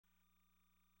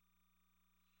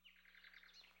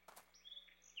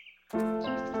I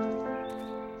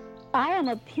am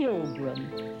a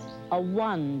pilgrim, a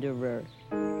wanderer.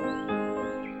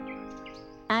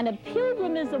 And a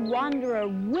pilgrim is a wanderer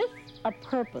with a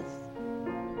purpose.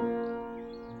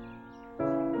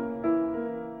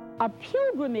 A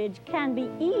pilgrimage can be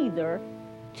either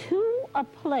to a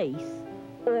place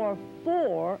or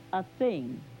for a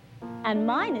thing. And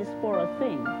mine is for a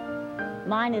thing.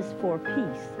 Mine is for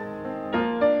peace.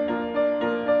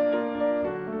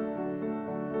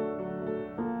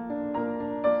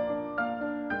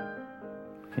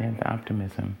 She has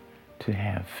optimism to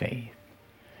have faith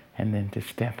and then to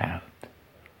step out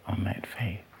on that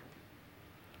faith.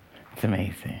 It's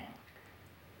amazing.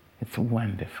 It's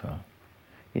wonderful.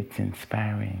 It's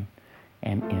inspiring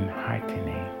and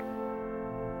enheartening.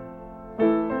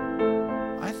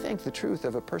 I think the truth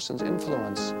of a person's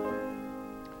influence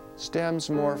stems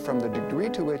more from the degree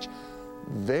to which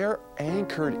they're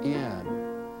anchored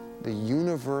in the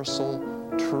universal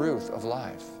truth of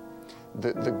life,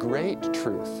 the great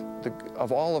truth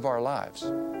of all of our lives.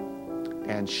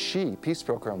 And she, Peace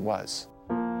Pilgrim, was.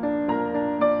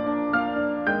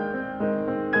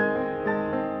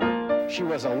 She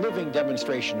was a living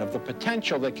demonstration of the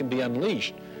potential that can be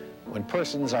unleashed when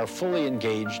persons are fully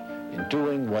engaged in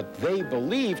doing what they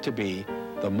believe to be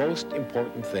the most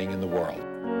important thing in the world.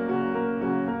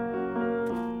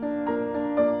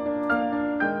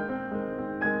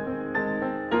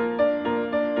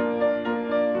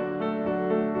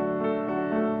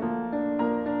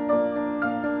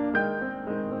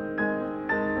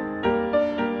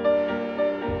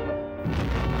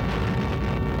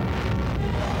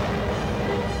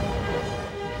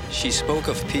 She spoke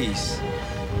of peace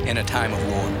in a time of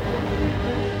war.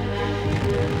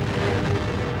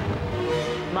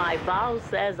 My vow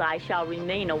says I shall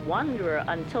remain a wanderer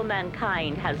until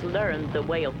mankind has learned the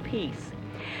way of peace.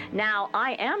 Now,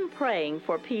 I am praying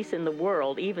for peace in the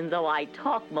world, even though I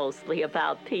talk mostly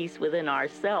about peace within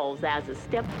ourselves as a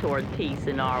step toward peace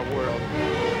in our world.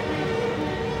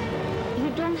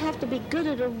 You don't have to be good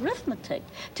at arithmetic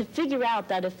to figure out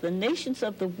that if the nations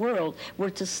of the world were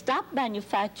to stop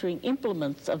manufacturing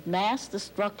implements of mass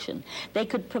destruction, they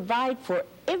could provide for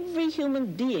every human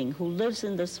being who lives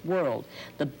in this world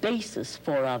the basis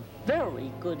for a very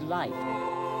good life.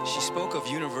 She spoke of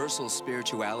universal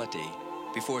spirituality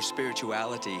before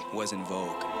spirituality was in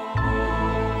vogue.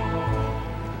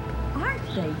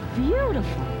 Aren't they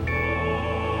beautiful?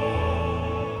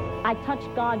 I touch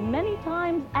God many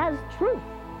times as truth.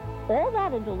 All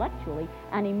that intellectually,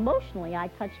 and emotionally I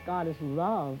touch God as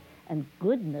love and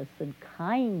goodness and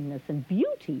kindness and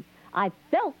beauty. I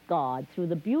felt God through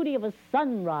the beauty of a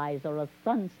sunrise or a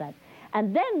sunset.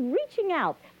 And then reaching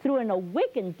out through an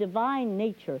awakened divine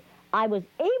nature, I was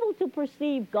able to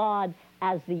perceive God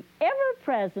as the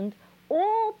ever-present,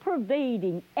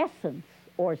 all-pervading essence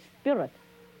or spirit,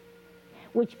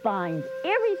 which binds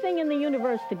everything in the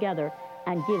universe together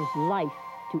and gives life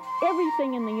to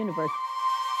everything in the universe.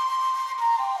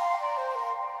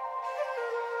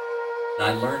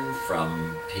 I learned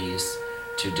from Peace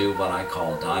to do what I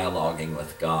call dialoguing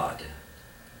with God,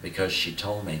 because she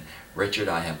told me, Richard,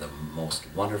 I have the most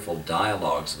wonderful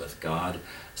dialogues with God.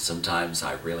 Sometimes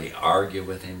I really argue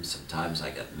with him, sometimes I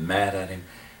get mad at him,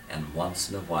 and once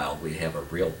in a while we have a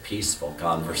real peaceful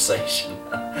conversation.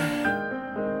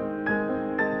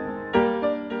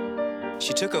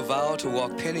 She took a vow to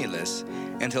walk penniless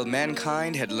until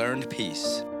mankind had learned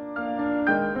peace.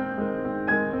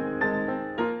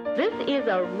 This is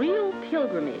a real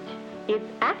pilgrimage. It's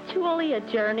actually a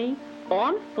journey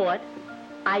on foot.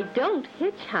 I don't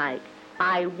hitchhike.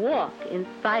 I walk in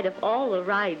spite of all the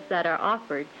rides that are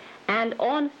offered, and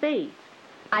on faith.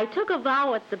 I took a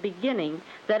vow at the beginning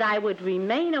that I would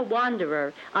remain a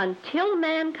wanderer until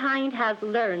mankind has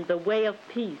learned the way of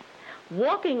peace,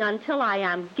 walking until I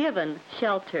am given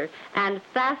shelter, and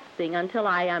fasting until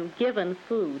I am given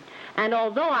food. And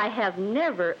although I have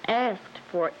never asked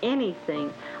for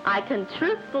anything, I can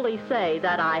truthfully say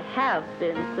that I have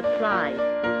been supplied.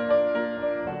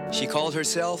 She called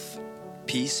herself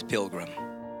Peace Pilgrim.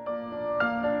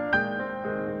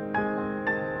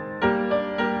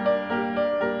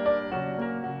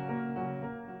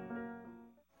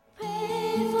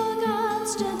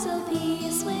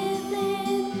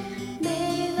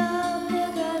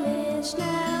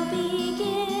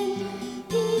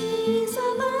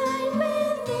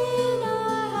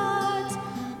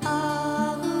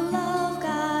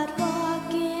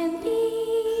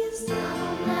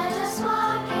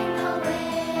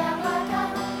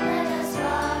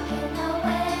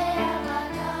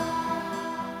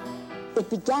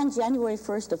 It began January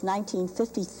 1st of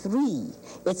 1953.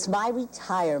 It's my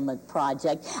retirement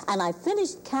project, and I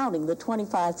finished counting the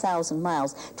 25,000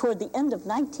 miles toward the end of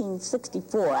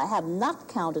 1964. I have not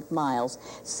counted miles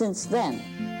since then.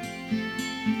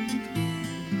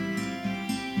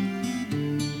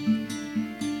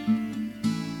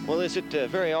 Well, is it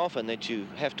very often that you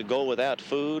have to go without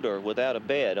food or without a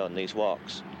bed on these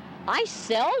walks? I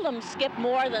seldom skip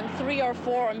more than 3 or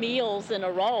 4 meals in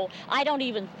a row. I don't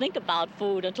even think about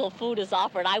food until food is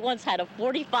offered. I once had a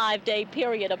 45-day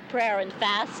period of prayer and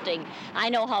fasting. I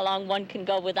know how long one can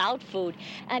go without food.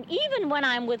 And even when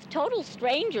I'm with total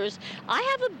strangers, I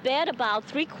have a bed about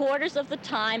 3/4 of the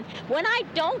time. When I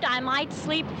don't, I might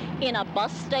sleep in a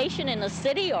bus station in a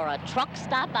city or a truck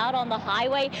stop out on the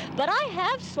highway. But I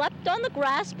have slept on the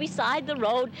grass beside the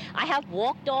road. I have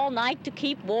walked all night to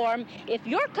keep warm. If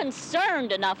you're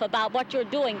concerned enough about what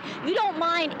you're doing, you don't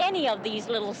mind any of these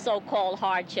little so-called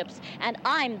hardships, and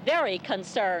I'm very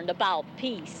concerned about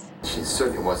peace. She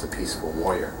certainly was a peaceful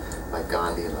warrior, like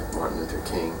Gandhi and like Martin Luther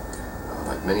King,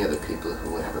 like many other people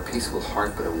who would have a peaceful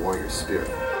heart but a warrior spirit.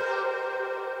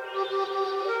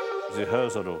 Her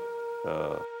sort of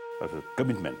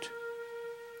commitment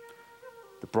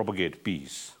to propagate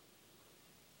peace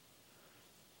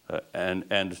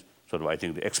and sort of, I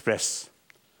think, to express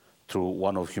through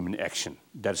one of human action.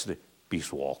 That's the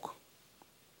peace walk.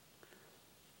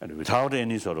 And without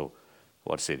any sort of,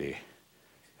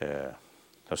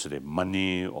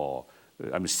 money or,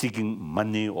 seeking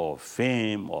money or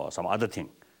fame or some other thing.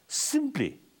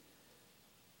 Simply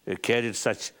carried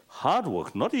such hard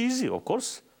work, not easy, of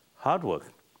course, hard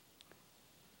work,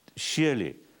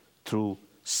 sheerly through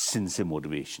sincere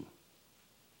motivation.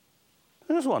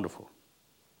 And that's wonderful.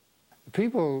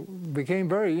 People became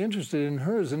very interested in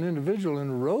her as an individual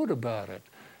and wrote about it.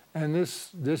 And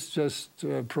this just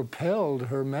propelled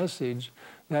her message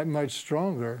that much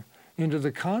stronger into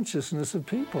the consciousness of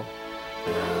people.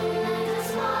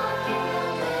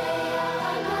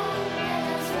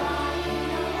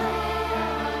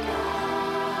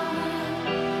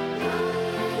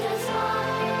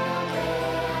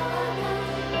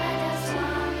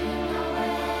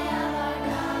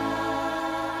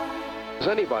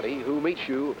 Does anybody who meets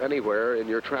you anywhere in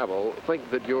your travel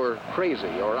think that you're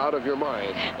crazy or out of your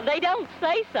mind? They don't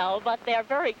say so, but they're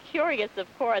very curious, of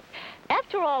course.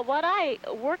 After all, what I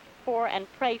work for and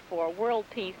pray for, world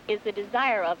peace, is the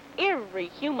desire of every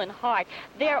human heart.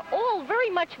 They're all very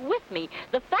much with me.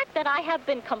 The fact that I have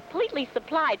been completely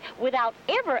supplied without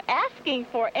ever asking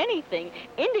for anything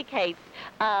indicates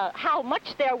how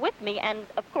much they're with me, and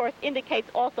of course indicates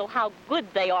also how good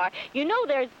they are. You know,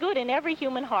 there's good in every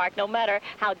human heart, no matter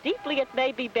how deeply it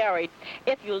may be buried.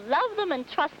 If you love them and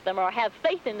trust them or have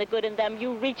faith in the good in them,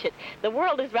 you reach it. The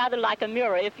world is rather like a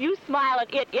mirror. If you smile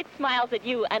at it, it smiles at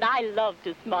you, and I love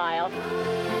to smile.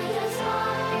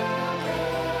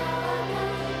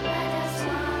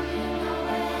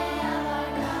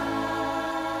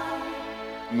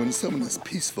 When someone is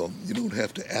peaceful, you don't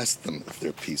have to ask them if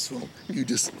they're peaceful. You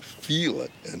just feel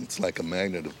it, and it's like a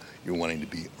magnet of you're wanting to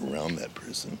be around that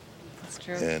person. That's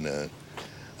true. And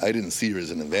I didn't see her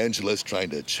as an evangelist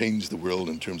trying to change the world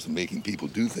in terms of making people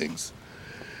do things,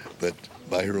 but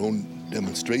by her own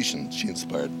demonstration, she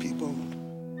inspired people.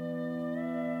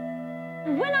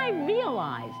 When I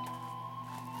realized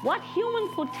what human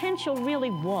potential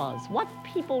really was, what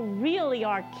people really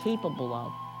are capable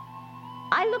of,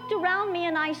 I looked around me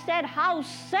and I said, how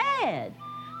sad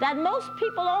that most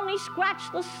people only scratch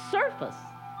the surface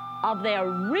of their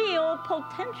real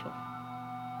potential.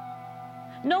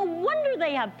 No wonder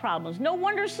they have problems. No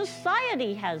wonder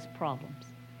society has problems.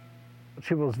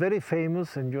 She was very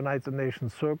famous in United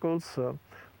Nations circles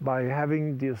by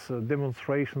having these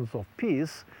demonstrations of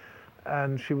peace,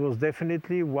 and she was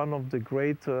definitely one of the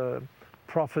great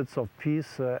prophets of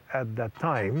peace at that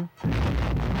time.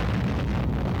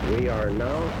 We are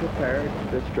now prepared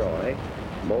to destroy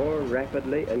more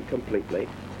rapidly and completely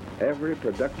every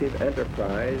productive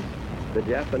enterprise the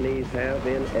Japanese have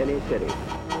in any city.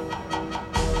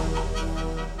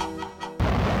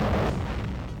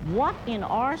 What in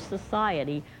our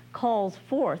society calls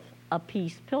forth a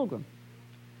peace pilgrim?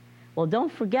 Well,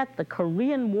 don't forget the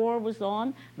Korean War was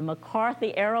on, the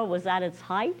McCarthy era was at its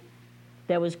height.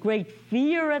 There was great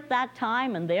fear at that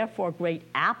time and therefore great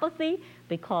apathy,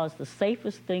 because the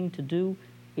safest thing to do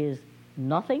is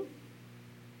nothing.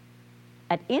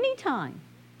 At any time,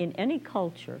 in any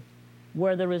culture,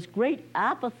 where there is great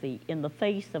apathy in the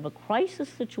face of a crisis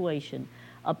situation,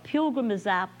 a pilgrim is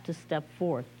apt to step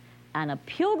forth. And a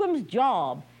pilgrim's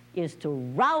job is to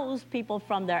rouse people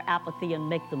from their apathy and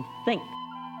make them think.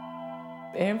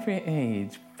 Every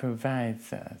age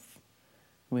provides us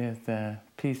with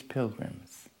Peace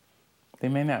Pilgrims. They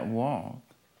may not walk,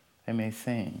 they may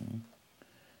sing.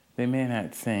 They may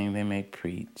not sing, they may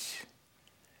preach.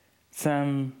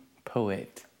 Some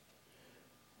poet,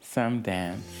 some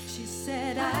dance. She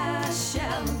said, I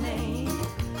shall remain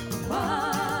a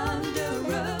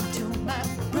wanderer till my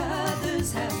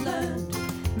brothers have learned,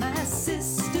 my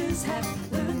sisters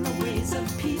have learned the ways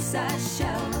of peace. I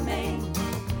shall remain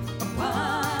a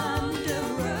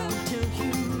wanderer till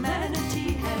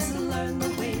humanity has learned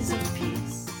the ways of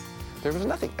peace. There was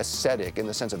nothing ascetic in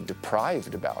the sense of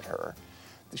deprived about her.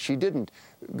 She didn't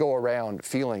go around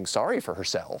feeling sorry for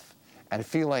herself and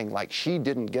feeling like she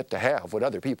didn't get to have what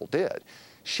other people did.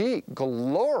 She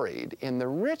gloried in the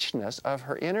richness of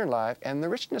her inner life and the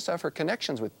richness of her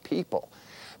connections with people,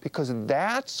 because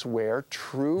that's where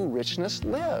true richness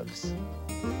lives.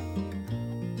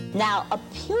 Now, a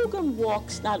pilgrim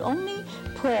walks not only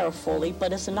prayerfully,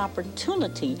 but as an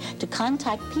opportunity to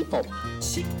contact people.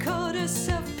 She called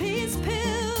herself Peace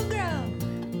Pilgrim.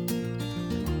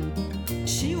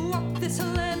 She walked this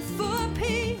land for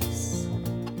peace.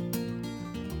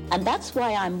 And that's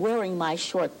why I'm wearing my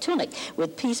short tunic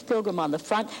with Peace Pilgrim on the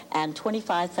front and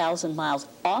 25,000 miles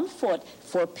on foot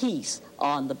for peace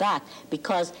on the back,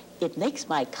 because it makes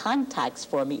my contacts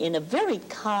for me in a very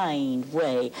kind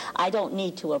way. I don't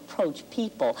need to approach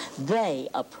people. They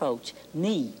approach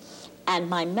me. And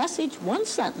my message, one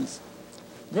sentence: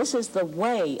 this is the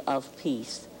way of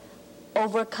peace.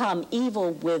 Overcome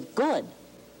evil with good,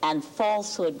 and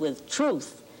falsehood with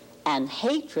truth, and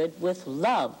hatred with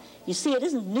love. You see, it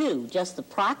isn't new, just the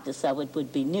practice of it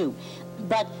would be new.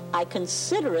 But I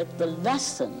consider it the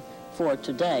lesson for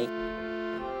today.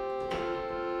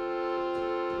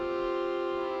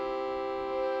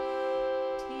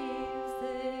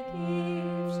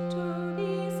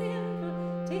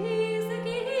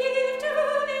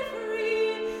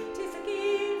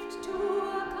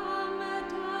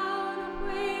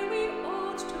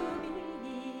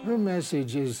 Her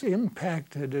message is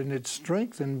impacted and it's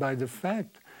strengthened by the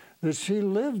fact that she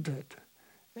lived it.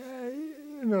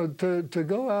 You know, to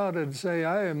go out and say,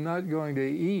 I am not going to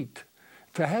eat,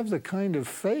 to have the kind of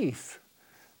faith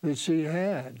that she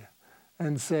had,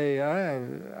 and say,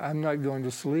 I'm not going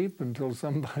to sleep until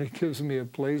somebody gives me a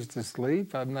place to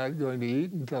sleep. I'm not going to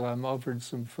eat until I'm offered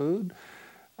some food.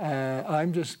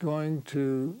 I'm just going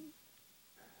to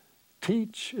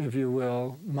teach, if you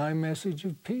will, my message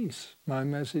of peace, my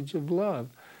message of love,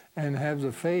 and have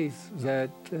the faith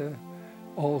that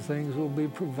all things will be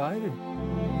provided.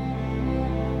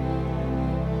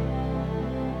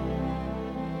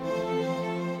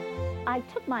 I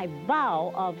took my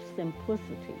vow of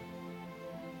simplicity.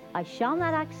 I shall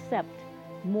not accept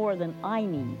more than I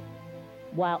need,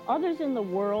 while others in the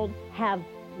world have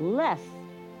less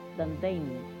than they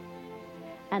need.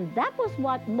 And that was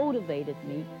what motivated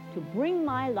me to bring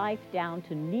my life down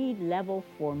to need level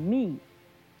for me.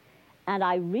 And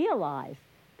I realized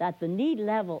that the need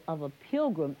level of a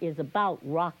pilgrim is about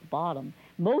rock bottom.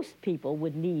 Most people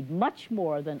would need much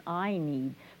more than I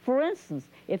need. For instance,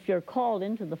 if you're called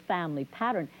into the family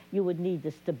pattern, you would need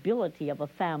the stability of a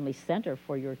family center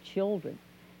for your children.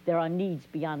 There are needs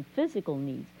beyond physical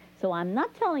needs. So I'm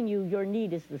not telling you your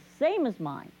need is the same as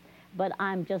mine, but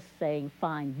I'm just saying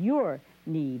find your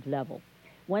need level.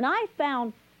 When I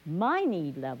found my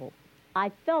need level, I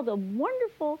felt a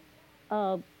wonderful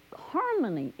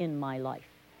harmony in my life.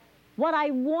 What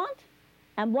I want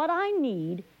and what I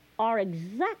need are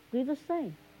exactly the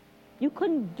same. You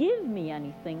couldn't give me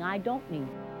anything I don't need.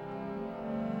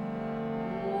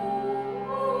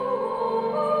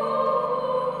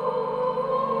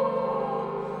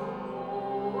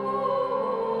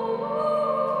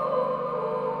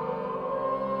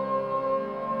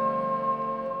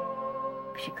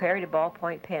 She carried a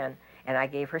ballpoint pen, and I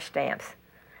gave her stamps.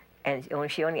 And when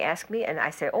she only asked me, and I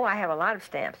said, oh, I have a lot of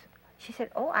stamps. She said,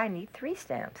 oh, I need 3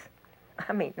 stamps.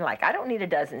 I mean, like, I don't need a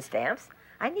dozen stamps.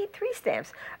 I need 3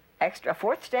 stamps. Extra, a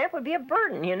 4th stamp would be a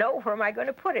burden, you know. Where am I going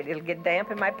to put it? It'll get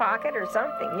damp in my pocket or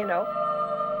something, you know.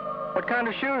 What kind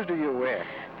of shoes do you wear?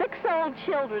 6-old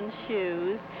children's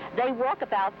shoes. They walk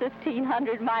about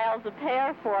 1,500 miles a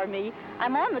pair for me.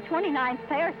 I'm on the 29th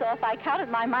pair, so if I counted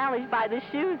my mileage by the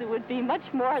shoes, it would be much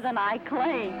more than I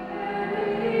claim.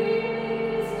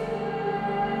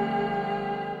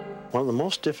 One of the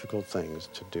most difficult things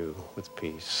to do with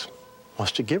peace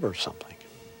was to give her something.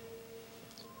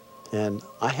 And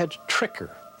I had to trick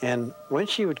her. And when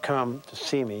she would come to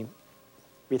see me,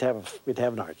 we'd have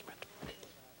an argument.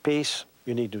 Peace,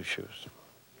 you need new shoes.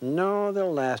 No,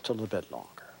 they'll last a little bit longer.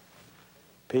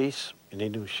 Peace, you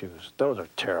need new shoes. Those are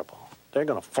terrible. They're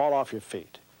going to fall off your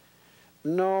feet.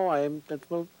 No,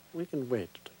 well, We can wait.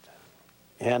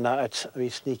 And I'd be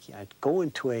sneaky. I'd go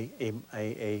into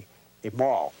a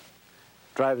mall,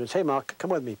 drive and say, hey, Ma,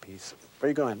 come with me, Peace. Where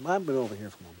are you going? I'm going over here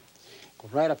for a moment. Go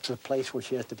right up to the place where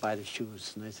she has to buy the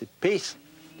shoes. And I said, Peace,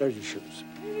 there's your shoes.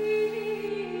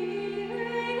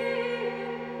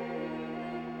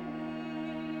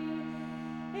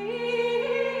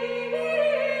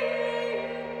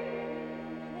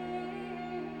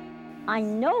 I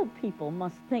know people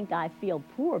must think I feel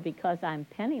poor because I'm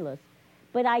penniless,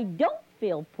 but I don't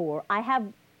feel poor. I have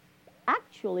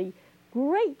actually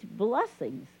great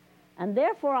blessings, and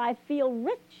therefore I feel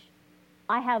rich.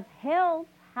 I have health,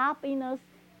 happiness,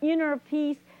 inner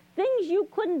peace, things you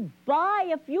couldn't buy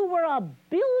if you were a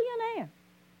billionaire.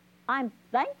 I'm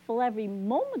thankful every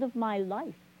moment of my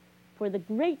life for the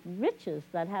great riches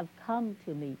that have come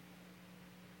to me.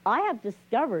 I have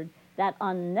discovered that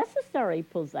unnecessary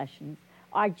possessions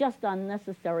are just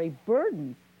unnecessary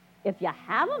burdens. If you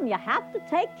have them, you have to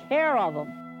take care of them.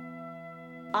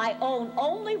 I own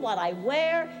only what I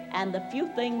wear and the few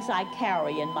things I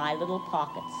carry in my little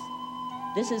pockets.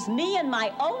 This is me and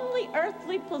my only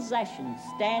earthly possessions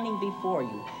standing before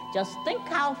you. Just think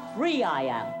how free I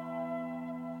am.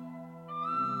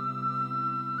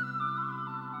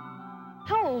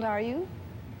 How old are you?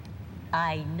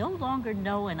 I no longer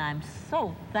know, and I'm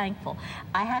so thankful.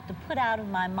 I had to put out of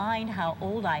my mind how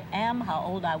old I am, how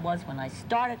old I was when I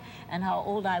started, and how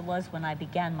old I was when I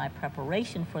began my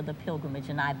preparation for the pilgrimage,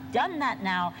 and I've done that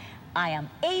now. I am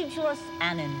ageless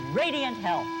and in radiant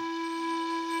health.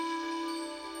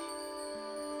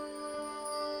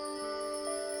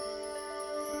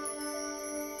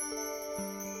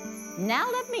 Now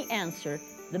let me answer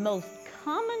the most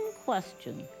common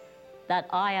question that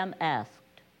I am asked.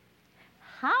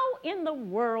 How in the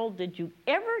world did you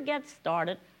ever get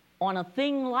started on a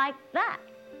thing like that?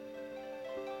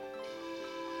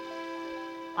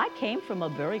 I came from a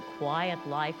very quiet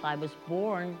life. I was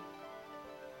born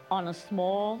on a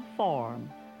small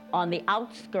farm on the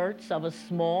outskirts of a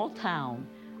small town.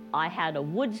 I had a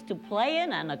woods to play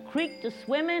in and a creek to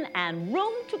swim in and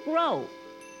room to grow.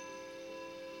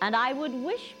 And I would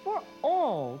wish for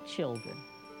all children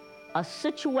a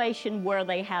situation where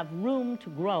they have room to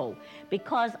grow,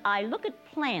 because I look at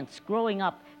plants growing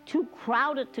up too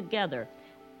crowded together,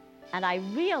 and I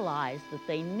realize that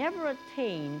they never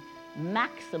attain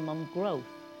maximum growth.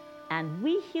 And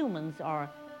we humans are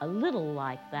a little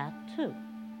like that too.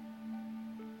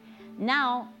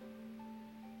 Now,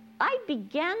 I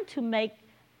began to make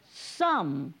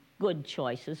some good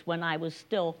choices when I was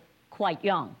still quite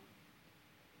young.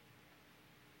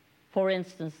 For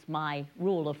instance, my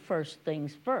rule of first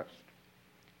things first.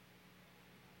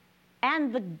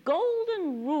 And the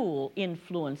golden rule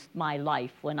influenced my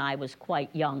life when I was quite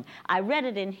young. I read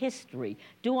it in history.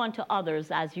 Do unto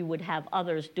others as you would have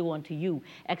others do unto you,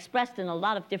 expressed in a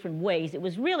lot of different ways. It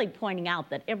was really pointing out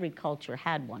that every culture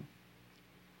had one.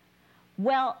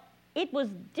 Well, it was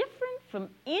different from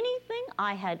anything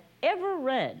I had ever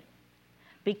read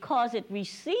because it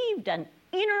received an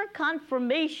inner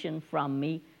confirmation from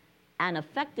me and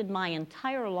affected my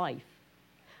entire life.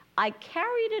 I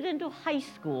carried it into high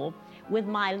school with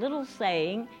my little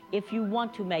saying, if you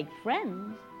want to make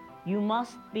friends, you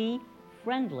must be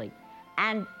friendly.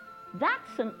 And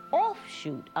that's an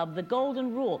offshoot of the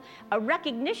golden rule, a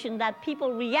recognition that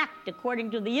people react according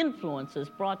to the influences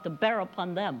brought to bear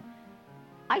upon them.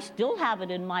 I still have it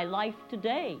in my life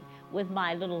today with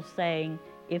my little saying,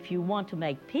 if you want to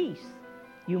make peace,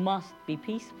 you must be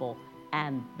peaceful.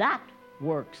 And that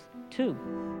works too.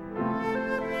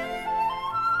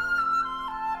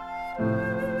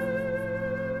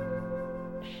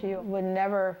 She would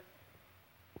never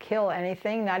kill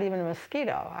anything, not even a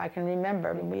mosquito. I can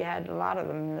remember we had a lot of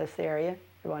them in this area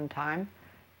at one time.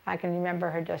 I can remember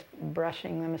her just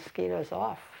brushing the mosquitoes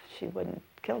off. She wouldn't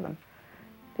kill them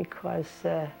because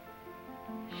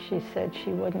she said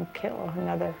she wouldn't kill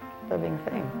another living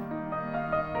thing.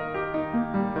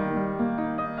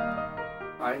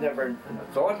 I never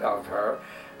thought of her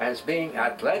as being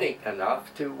athletic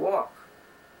enough to walk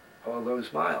all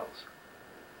those miles.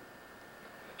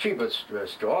 She was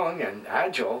strong and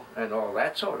agile and all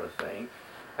that sort of thing,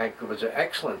 and was an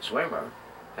excellent swimmer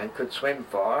and could swim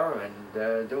far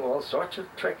and do all sorts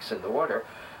of tricks in the water.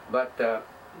 But,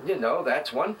 you know,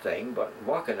 that's one thing, but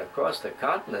walking across the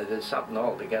continent is something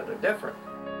altogether different.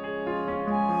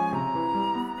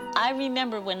 I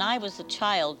remember when I was a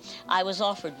child, I was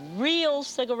offered real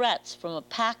cigarettes from a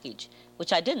package,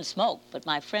 which I didn't smoke, but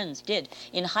my friends did.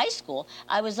 In high school,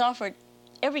 I was offered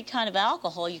every kind of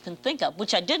alcohol you can think of,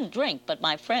 which I didn't drink, but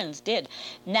my friends did.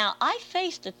 Now, I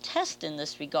faced a test in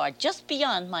this regard just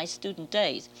beyond my student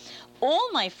days.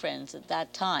 All my friends at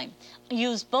that time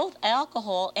used both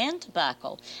alcohol and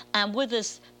tobacco, and with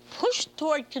this push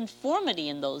toward conformity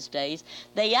in those days,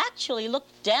 they actually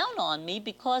looked down on me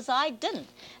because I didn't.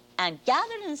 And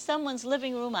gathered in someone's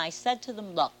living room, I said to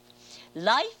them, look,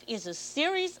 life is a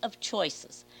series of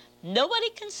choices. Nobody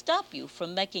can stop you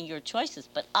from making your choices,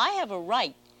 but I have a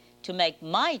right to make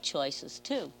my choices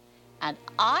too. And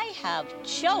I have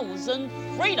chosen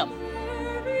freedom.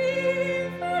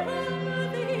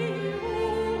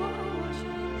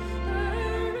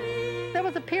 There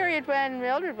was a period when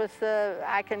Mildred was,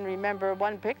 I can remember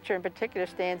one picture in particular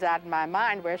stands out in my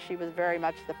mind where she was very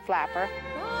much the flapper.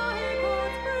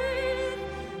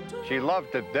 She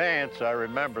loved to dance, I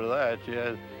remember that. She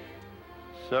had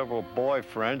several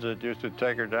boyfriends that used to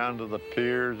take her down to the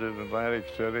piers in Atlantic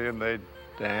City and they'd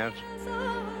dance.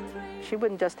 She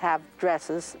wouldn't just have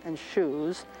dresses and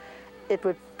shoes. It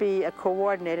would be a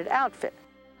coordinated outfit.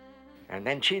 And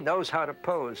then she knows how to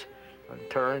pose and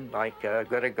turn like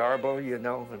Greta Garbo, you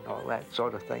know, and all that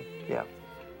sort of thing, yeah.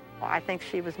 I think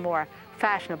she was more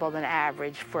fashionable than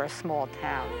average for a small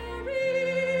town.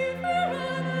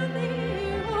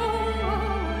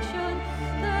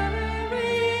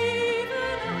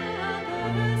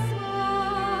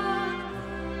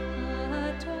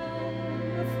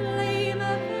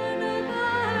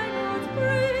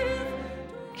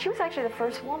 She was actually the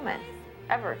first woman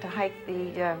ever to hike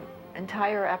the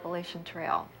entire Appalachian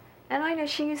Trail. And I know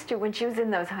she used to, when she was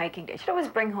in those hiking days, she'd always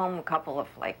bring home a couple of,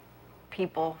 like,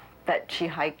 people that she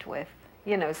hiked with,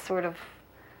 you know, sort of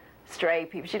stray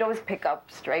people. She'd always pick up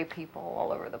stray people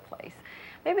all over the place.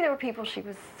 Maybe there were people she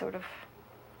was sort of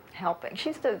helping. She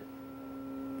used to,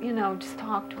 you know, just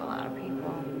talk to a lot of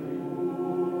people.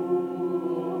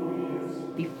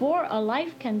 Before a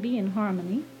life can be in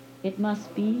harmony, it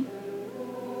must be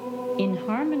in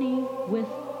harmony with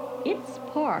its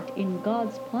part in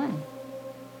God's plan.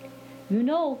 You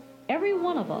know, every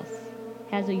one of us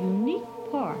has a unique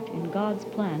part in God's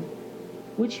plan,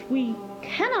 which we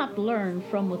cannot learn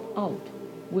from without,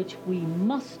 which we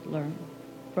must learn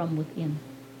from within.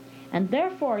 And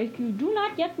therefore, if you do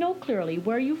not yet know clearly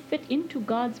where you fit into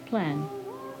God's plan,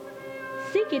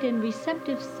 seek it in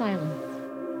receptive silence.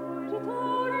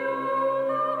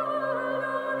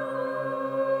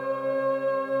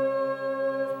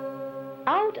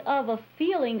 Out of a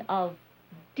feeling of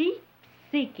deep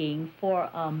seeking for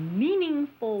a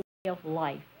meaningful way of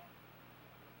life,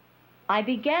 I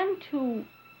began to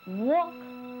walk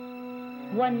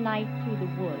one night through the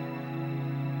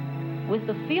woods with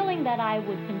the feeling that I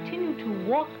would continue to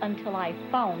walk until I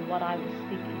found what I was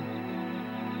seeking.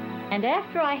 And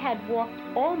after I had walked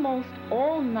almost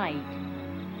all night,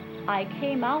 I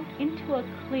came out into a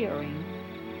clearing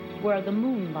where the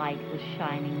moonlight was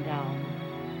shining down.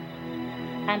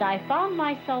 And I found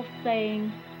myself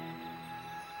saying,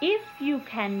 if you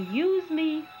can use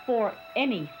me for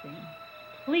anything,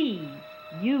 please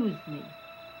use me.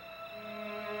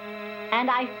 And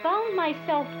I found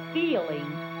myself feeling,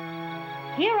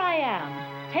 here I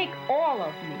am, take all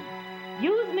of me.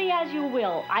 Use me as you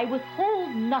will, I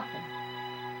withhold nothing.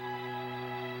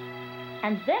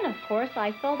 And then, of course,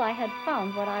 I felt I had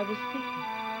found what I was seeking.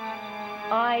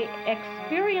 I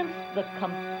experienced the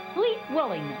complete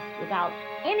willingness, without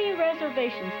any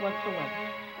reservations whatsoever,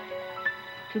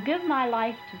 to give my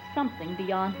life to something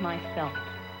beyond myself.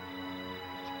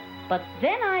 But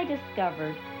then I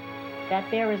discovered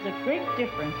that there is a great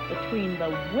difference between the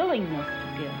willingness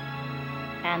to give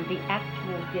and the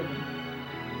actual giving.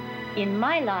 In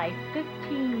my life,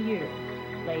 15 years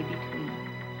lay between.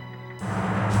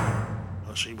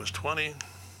 Well, she was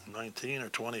 19 or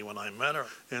 20 when I met her,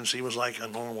 and she was like a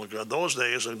normal girl. Those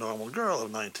days, a normal girl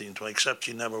of 19, 20, except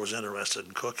she never was interested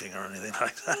in cooking or anything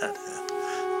like that.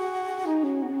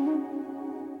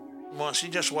 Well, she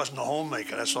just wasn't a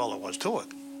homemaker, that's all there was to it.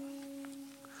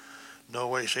 No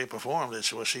way, shape, or form was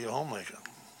she a homemaker.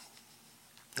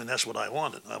 And that's what I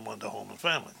wanted. I wanted a home and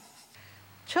family.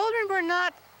 Children were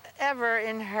not ever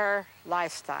in her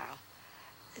lifestyle.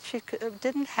 She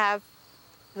didn't have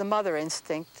the mother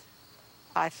instinct,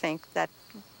 I think, that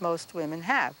most women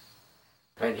have.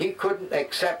 And he couldn't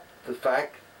accept the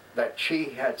fact that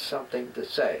she had something to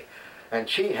say. And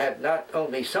she had not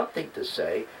only something to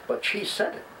say, but she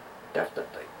said it,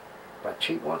 definitely. But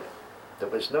she wanted it. There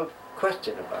was no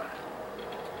question about it.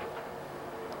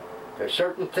 There's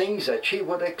certain things that she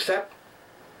would accept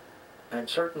and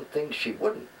certain things she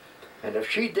wouldn't. And if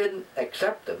she didn't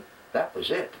accept them, that was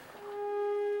it.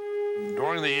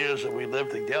 During the years that we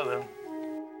lived together,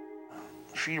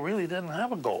 she really didn't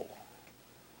have a goal.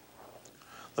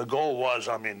 The goal was,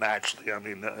 naturally,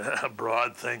 a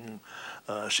broad thing.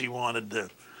 She wanted to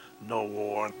no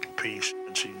war, peace.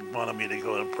 And she wanted me to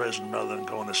go to prison rather than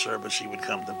go into service. She would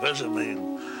come to visit me.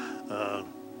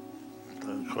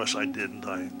 And, of course, I didn't.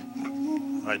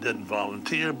 I didn't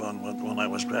volunteer, but when I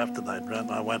was drafted,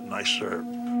 I went and I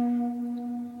served.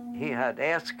 He had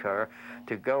asked her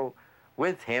to go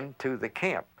with him to the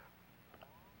camp.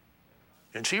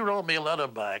 And she wrote me a letter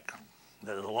back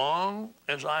that as long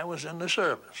as I was in the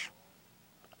service,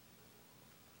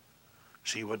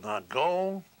 she would not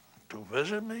go to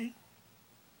visit me.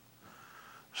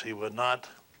 She would not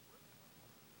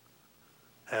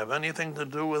have anything to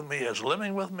do with me as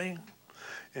living with me.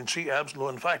 And she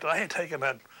absolutely, in fact, I had taken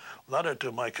that letter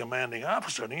to my commanding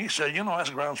officer, and he said, you know, that's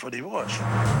grounds for divorce.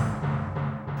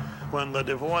 When the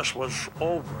divorce was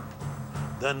over,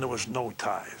 then there was no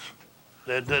ties.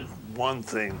 They did one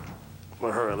thing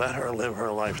for her, let her live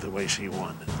her life the way she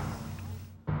wanted.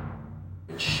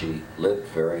 She lived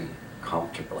very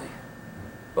comfortably,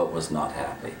 but was not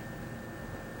happy.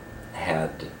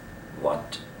 Had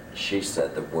what she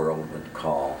said the world would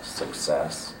call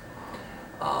success,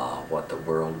 what the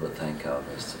world would think of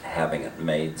as having it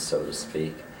made, so to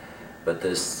speak, but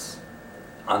this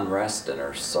unrest in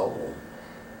her soul.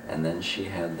 And then she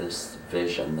had this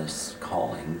vision, this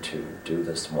calling to do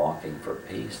this walking for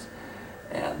peace.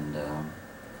 And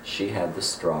she had the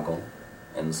struggle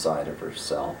inside of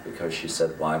herself because she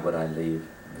said, why would I leave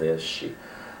this? She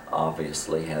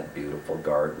obviously had beautiful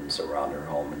gardens around her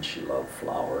home and she loved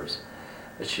flowers.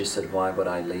 But she said, why would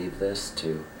I leave this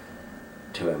to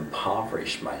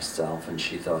impoverish myself? And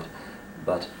she thought,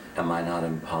 but am I not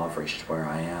impoverished where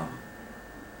I am?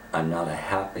 I'm not a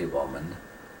happy woman.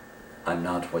 I'm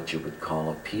not what you would call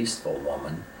a peaceful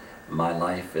woman. My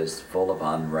life is full of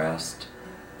unrest.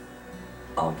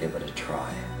 I'll give it a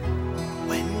try.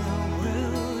 When the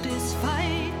world is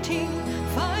fighting,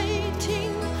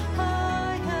 fighting,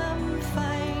 I am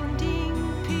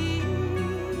finding peace.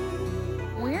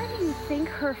 Where do you think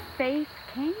her faith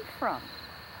came from?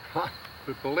 But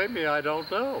believe me, I don't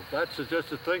know. That's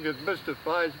just a thing that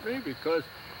mystifies me, because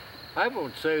I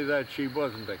won't say that she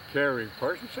wasn't a caring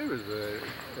person. She was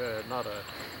not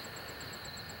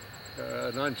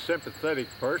an unsympathetic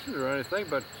person or anything,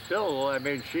 but still, I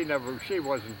mean, she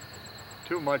wasn't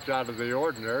too much out of the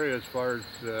ordinary as far as,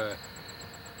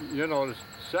 you know,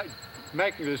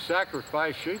 making the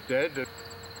sacrifice she did to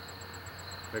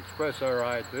express her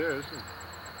ideas.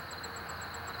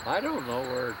 I don't know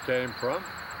where it came from.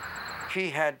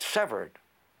 She had severed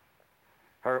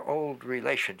her old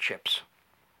relationships.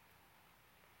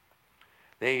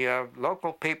 The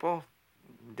local people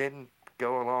didn't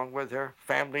go along with her,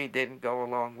 family didn't go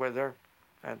along with her,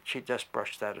 and she just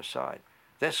brushed that aside.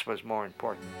 This was more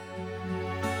important.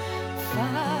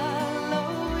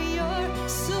 Follow your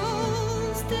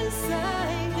soul's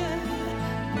desire,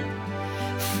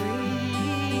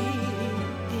 free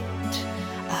it.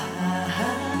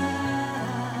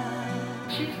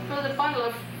 She's a bundle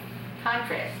of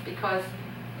contrasts because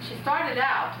she started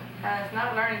out as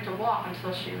not learning to walk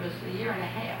until she was a year and a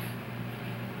half,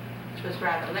 which was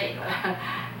rather late,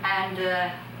 and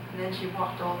then she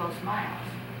walked all those miles.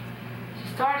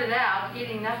 She started out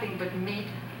eating nothing but meat.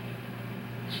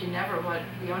 She never would.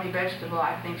 The only vegetable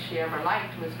I think she ever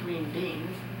liked was green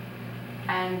beans,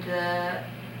 and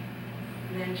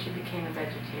then she became a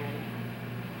vegetarian.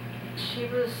 She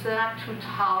was not too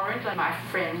tolerant of my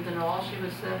friends and all. She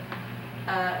was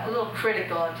a little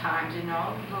critical at times, you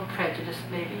know, a little prejudiced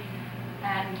maybe.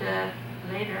 And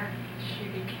later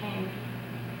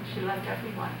she loved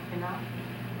everyone, you know.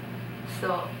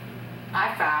 So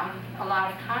I found a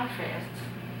lot of contrasts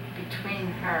between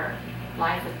her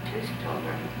life as a Peace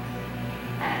Pilgrim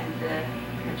and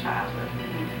her childhood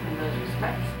in those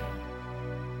respects.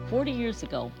 40 years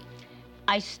ago,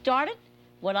 I started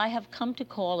what I have come to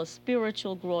call a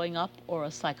spiritual growing up or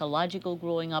a psychological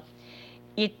growing up.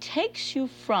 It takes you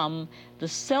from the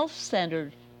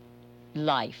self-centered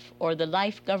life, or the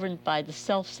life governed by the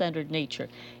self-centered nature,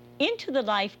 into the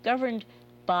life governed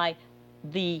by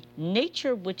the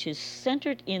nature which is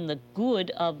centered in the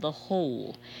good of the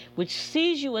whole, which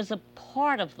sees you as a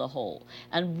part of the whole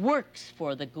and works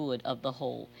for the good of the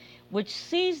whole, which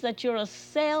sees that you're a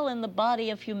cell in the body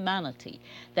of humanity,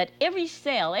 that every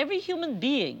cell, every human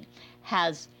being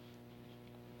has,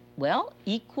 well,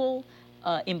 equal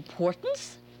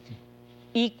importance,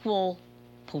 equal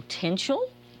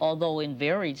potential, although in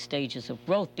varied stages of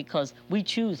growth, because we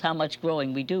choose how much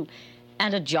growing we do,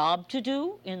 and a job to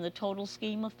do in the total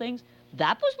scheme of things.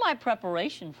 That was my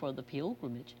preparation for the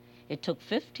pilgrimage. It took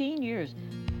 15 years.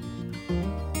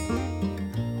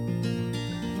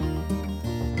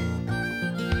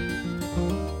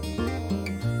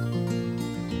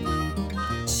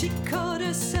 She called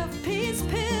herself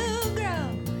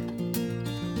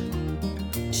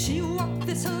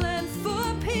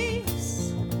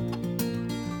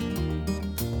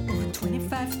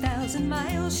 6,000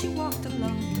 miles she walked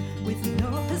alone, with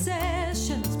no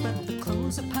possessions but the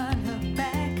clothes upon her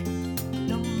back.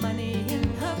 No money in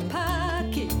her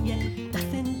pocket, yet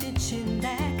nothing did she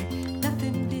lack,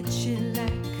 nothing did she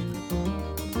lack.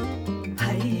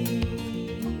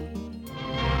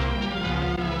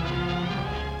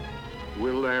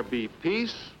 Will there be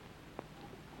peace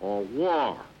or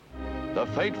war? The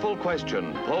fateful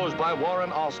question posed by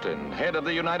Warren Austin, head of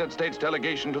the United States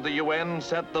delegation to the UN,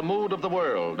 set the mood of the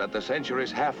world at the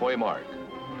century's halfway mark.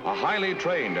 A highly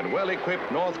trained and well-equipped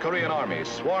North Korean army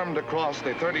swarmed across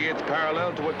the 38th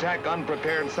parallel to attack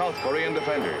unprepared South Korean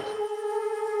defenders.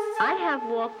 I have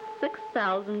walked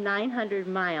 6,900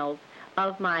 miles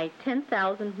of my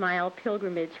 10,000-mile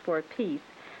pilgrimage for peace.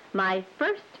 My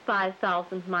first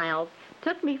 5,000 miles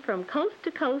took me from coast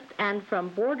to coast and from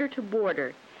border to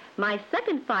border. My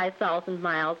second 5,000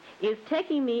 miles is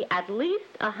taking me at least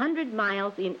 100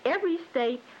 miles in every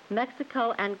state,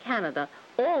 Mexico, and Canada,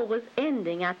 always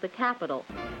ending at the capital.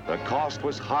 The cost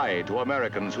was high to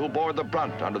Americans who bore the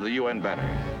brunt under the UN banner.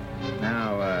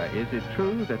 Now, is it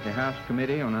true that the House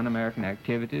Committee on Un-American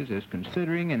Activities is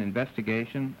considering an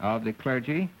investigation of the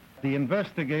clergy? The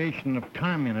investigation of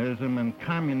communism and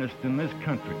communists in this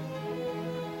country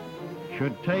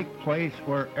should take place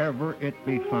wherever it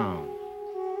be found.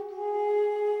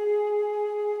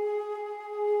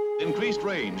 Increased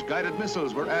range guided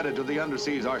missiles were added to the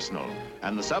underseas arsenal,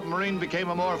 and the submarine became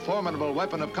a more formidable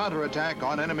weapon of counterattack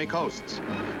on enemy coasts.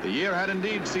 The year had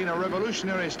indeed seen a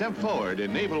revolutionary step forward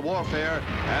in naval warfare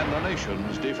and the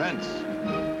nation's defense.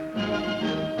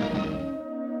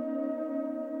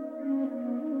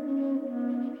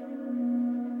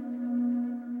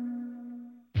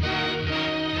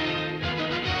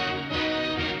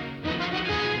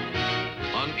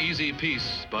 Uneasy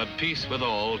peace, but peace with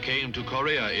all, came to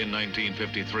Korea in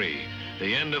 1953.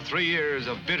 The end of 3 years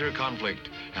of bitter conflict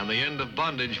and the end of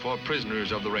bondage for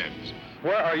prisoners of the Reds.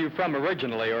 Where are you from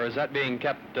originally, or is that being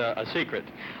kept a secret?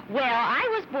 Well, I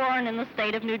was born in the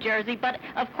state of New Jersey, but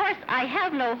of course I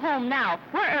have no home now.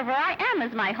 Wherever I am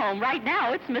is my home. Right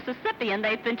now it's Mississippi, and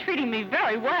they've been treating me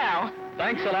very well.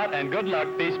 Thanks a lot, and good luck,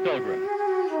 Peace Pilgrim.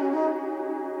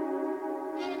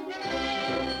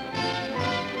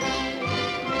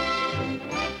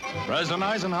 President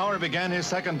Eisenhower began his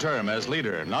second term as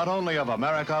leader, not only of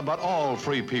America, but all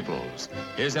free peoples.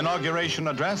 His inauguration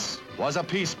address was a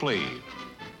peace plea.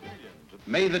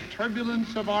 May the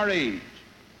turbulence of our age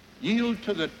yield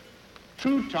to the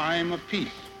true time of peace,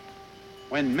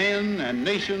 when men and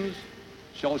nations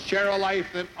shall share a life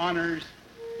that honors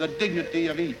the dignity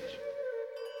of each.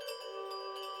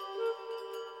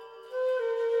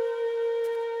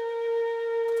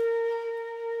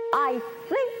 I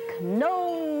think no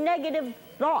negative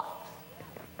thoughts,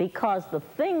 because the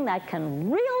thing that can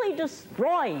really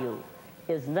destroy you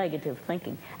is negative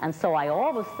thinking. And so I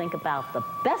always think about the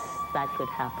best that could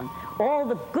happen, all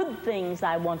the good things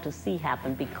I want to see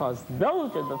happen, because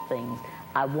those are the things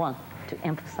I want to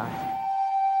emphasize.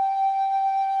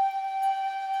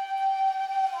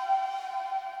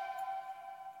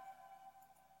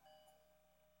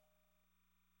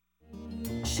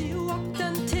 She walked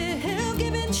until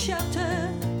given shelter,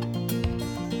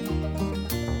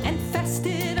 and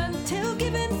fasted until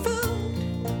given food.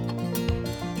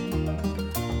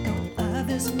 Though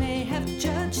others may have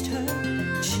judged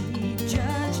her, she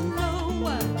judged no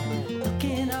one,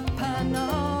 looking upon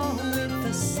all with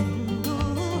a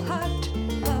single heart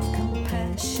of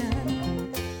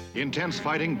compassion. Intense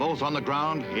fighting both on the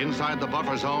ground, inside the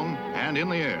buffer zone, and in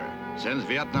the air sends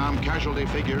Vietnam casualty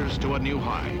figures to a new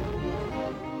high.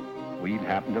 We've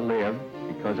happened to live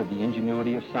because of the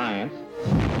ingenuity of science.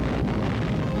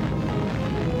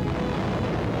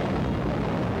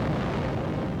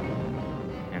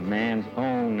 And man's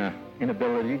own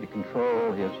inability to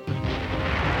control his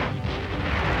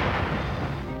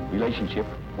relationship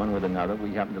one with another.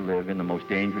 We happen to live in the most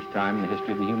dangerous time in the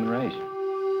history of the human race.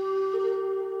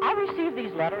 I receive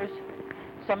these letters.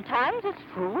 Sometimes it's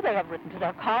true, they have written to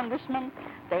their congressman,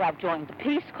 they have joined the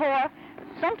Peace Corps.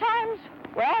 Sometimes,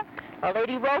 well, a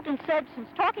lady wrote and said, since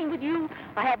talking with you,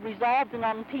 I have resolved an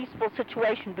unpeaceful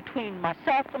situation between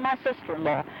myself and my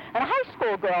sister-in-law. And a high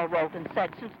school girl wrote and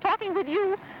said, since talking with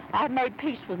you, I've made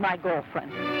peace with my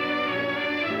girlfriend.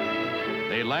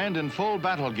 They land in full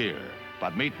battle gear,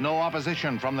 but meet no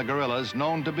opposition from the guerrillas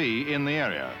known to be in the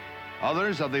area.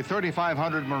 Others of the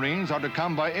 3,500 Marines are to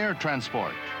come by air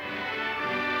transport.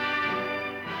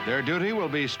 Their duty will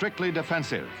be strictly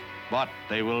defensive, but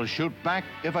they will shoot back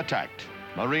if attacked.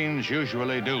 Marines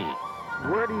usually do.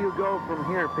 Where do you go from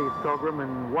here, Peace Pilgrim,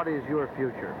 and what is your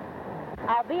future?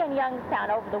 I'll be in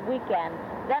Youngstown over the weekend.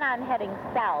 Then I'm heading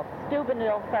south,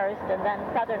 Steubenville first, and then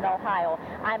southern Ohio.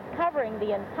 I'm covering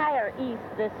the entire East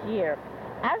this year.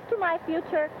 As to my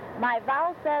future, my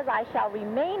vow says I shall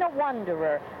remain a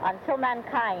wanderer until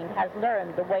mankind has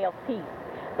learned the way of peace.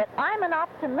 But I'm an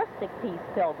optimistic peace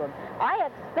pilgrim. I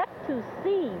expect to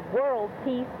see world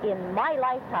peace in my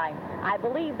lifetime. I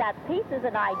believe that peace is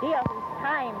an idea whose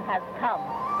time has come.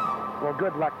 Well,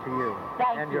 good luck to you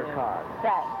and your cause.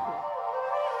 Thanks.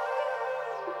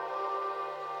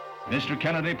 Mr.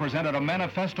 Kennedy presented a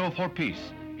manifesto for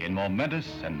peace in momentous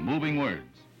and moving words.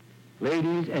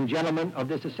 Ladies and gentlemen of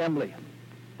this assembly,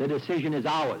 the decision is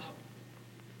ours.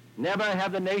 Never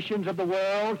have the nations of the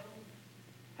world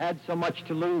had so much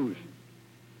to lose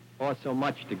or so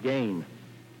much to gain.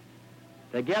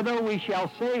 Together we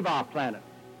shall save our planet,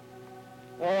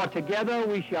 or together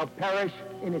we shall perish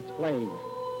in its flames.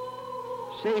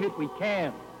 Save it we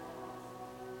can,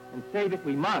 and save it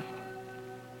we must.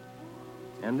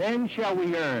 And then shall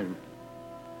we earn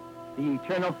the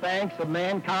eternal thanks of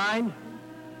mankind,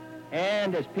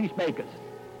 and as peacemakers,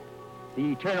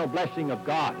 the eternal blessing of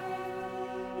God.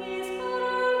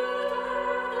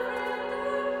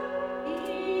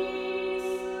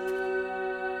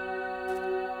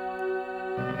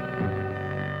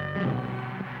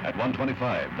 At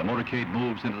 1:25, the motorcade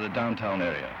moves into the downtown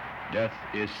area. Death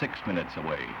is 6 minutes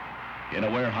away. In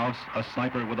a warehouse, a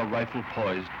sniper with a rifle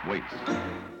poised waits.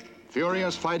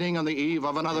 Furious fighting on the eve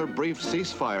of another brief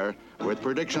ceasefire, with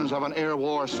predictions of an air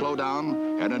war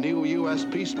slowdown and a new U.S.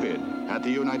 peace bid at the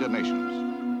United Nations.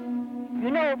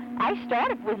 You know, I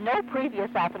started with no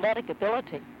previous athletic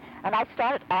ability, and I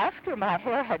started after my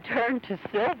hair had turned to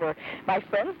silver. My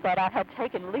friends thought I had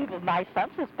taken leave of my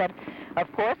senses, but of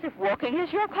course, if walking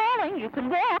is your calling, you can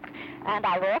walk. And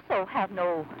I also have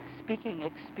no speaking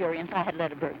experience. I had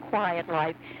led a very quiet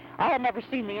life. I had never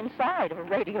seen the inside of a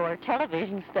radio or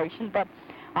television station, but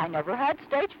I never had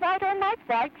stage fright or night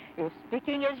fright. If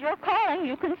speaking is your calling,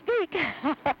 you can speak.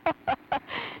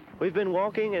 We've been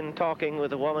walking and talking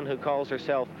with a woman who calls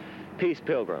herself Peace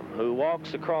Pilgrim, who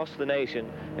walks across the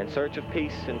nation in search of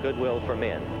peace and goodwill for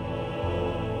men.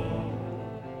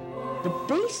 The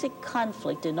basic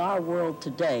conflict in our world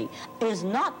today is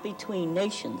not between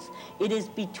nations. It is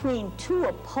between two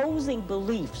opposing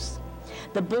beliefs.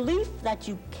 The belief that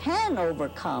you can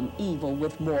overcome evil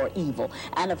with more evil.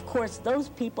 And of course, those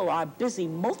people are busy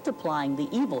multiplying the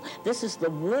evil. This is the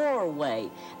war way.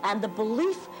 And the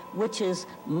belief, which is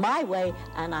my way,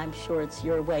 and I'm sure it's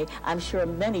your way, I'm sure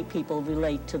many people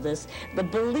relate to this, the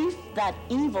belief that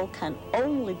evil can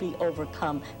only be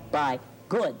overcome by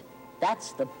good.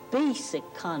 That's the basic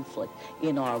conflict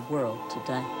in our world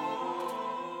today.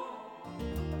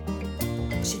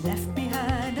 She left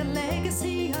behind a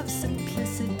legacy of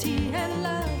simplicity and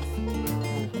love.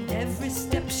 And every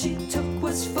step she took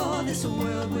was for this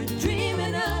world we're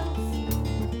dreaming of.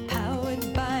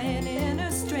 Powered by an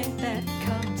inner strength that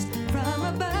comes from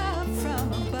above,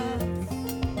 from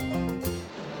above.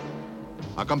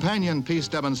 A companion peace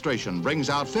demonstration brings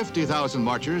out 50,000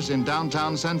 marchers in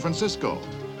downtown San Francisco.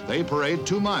 They parade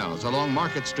 2 miles along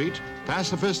Market Street,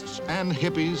 pacifists and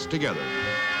hippies together.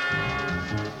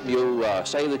 You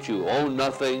say that you own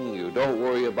nothing, you don't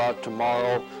worry about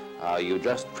tomorrow, you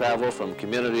just travel from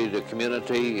community to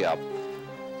community.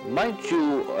 Might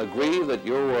you agree that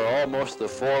you were almost the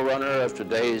forerunner of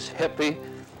today's hippie?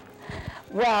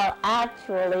 Well,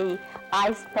 actually,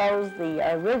 I suppose the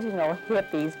original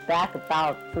hippies back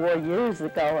about 4 years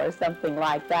ago or something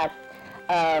like that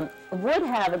would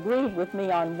have agreed with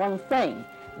me on one thing.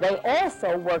 They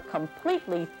also were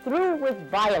completely through with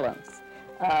violence.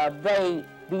 They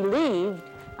believed,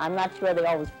 I'm not sure they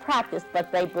always practiced,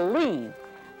 but they believed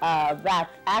that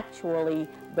actually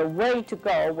the way to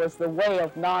go was the way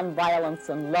of nonviolence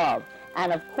and love.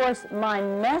 And of course, my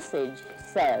message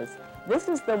says, this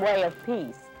is the way of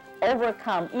peace.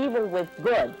 Overcome evil with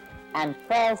good, and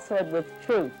falsehood with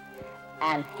truth,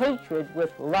 and hatred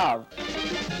with love.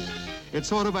 It's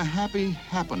sort of a happy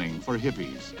happening for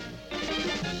hippies.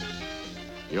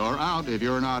 You're out if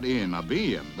you're not in, a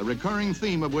be in, the recurring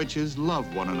theme of which is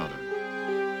love one another.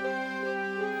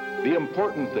 The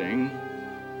important thing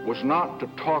was not to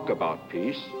talk about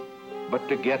peace, but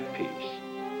to get peace,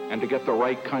 and to get the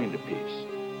right kind of peace.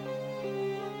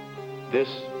 This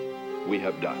we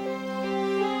have done.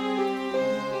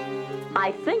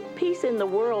 I think peace in the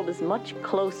world is much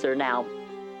closer now.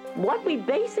 What we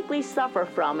basically suffer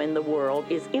from in the world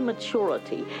is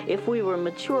immaturity. If we were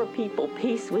mature people,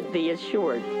 peace would be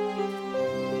assured.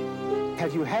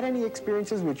 Have you had any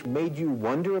experiences which made you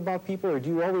wonder about people, or do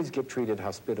you always get treated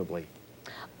hospitably?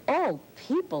 Oh,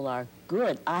 people are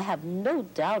good. I have no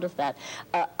doubt of that.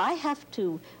 I have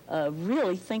to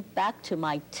really think back to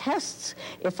my tests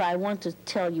if I want to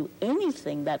tell you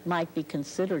anything that might be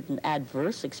considered an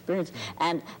adverse experience.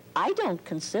 And I don't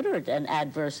consider it an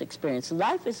adverse experience.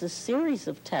 Life is a series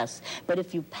of tests, but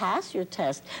if you pass your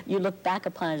test, you look back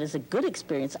upon it as a good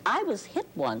experience. I was hit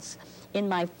once in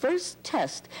my first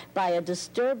test by a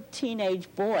disturbed teenage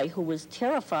boy who was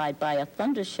terrified by a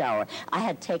thunder shower. I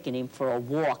had taken him for a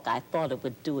walk. I thought it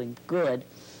would do him good.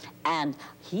 And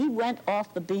he went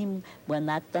off the beam when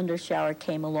that thunder shower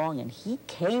came along, and he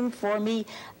came for me.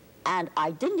 And I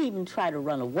didn't even try to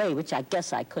run away, which I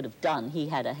guess I could have done. He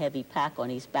had a heavy pack on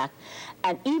his back.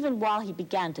 And even while he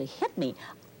began to hit me,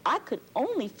 I could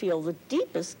only feel the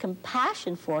deepest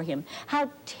compassion for him.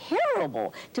 How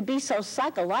terrible to be so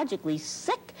psychologically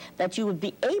sick that you would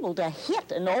be able to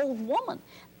hit an old woman.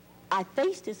 I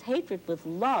faced his hatred with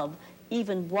love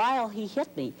even while he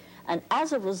hit me. And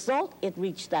as a result, it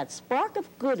reached that spark of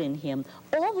good in him.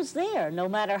 All was there, no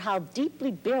matter how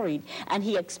deeply buried, and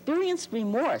he experienced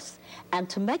remorse. And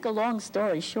to make a long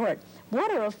story short, what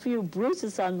are a few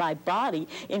bruises on my body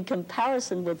in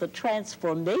comparison with the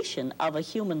transformation of a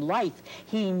human life?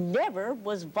 He never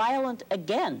was violent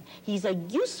again. He's a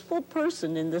useful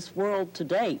person in this world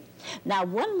today. Now,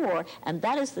 one more, and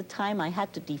that is the time I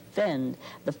had to defend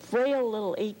the frail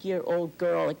little 8-year-old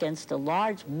girl against a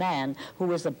large man who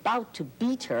was about to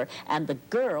beat her, and the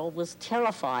girl was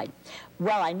terrified.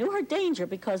 Well, I knew her danger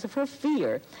because of her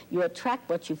fear. You attract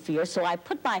what you fear, so I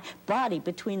put my body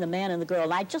between the man and the girl,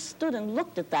 and I just stood and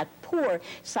looked at that poor,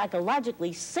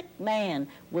 psychologically sick man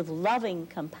with loving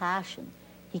compassion.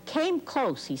 He came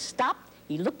close. He stopped.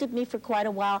 He looked at me for quite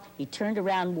a while. He turned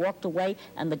around, walked away,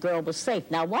 and the girl was safe.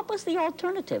 Now, what was the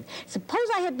alternative? Suppose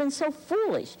I had been so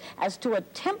foolish as to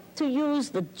attempt to use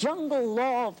the jungle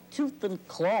law of tooth and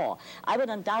claw. I would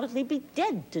undoubtedly be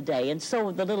dead today, and so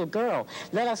would the little girl.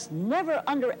 Let us never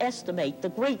underestimate the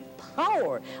great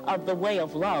power of the way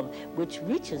of love, which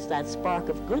reaches that spark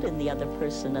of good in the other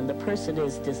person, and the person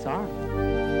is disarmed.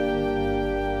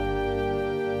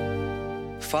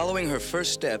 Following her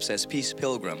first steps as Peace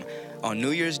Pilgrim, on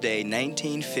New Year's Day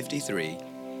 1953,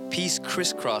 Peace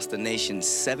crisscrossed the nation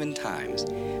 7 times,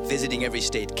 visiting every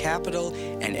state capital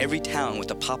and every town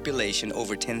with a population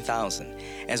over 10,000,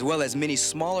 as well as many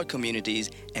smaller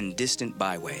communities and distant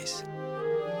byways.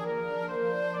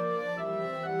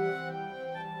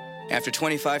 After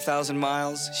 25,000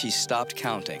 miles, she stopped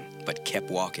counting, but kept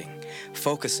walking,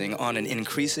 focusing on an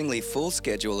increasingly full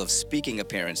schedule of speaking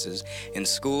appearances in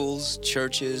schools,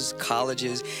 churches,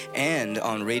 colleges, and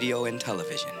on radio and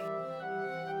television.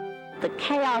 The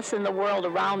chaos in the world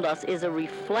around us is a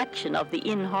reflection of the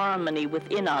inharmony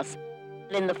within us.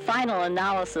 In the final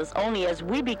analysis, only as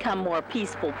we become more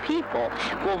peaceful people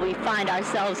will we find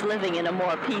ourselves living in a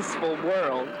more peaceful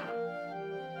world.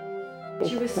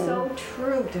 She was so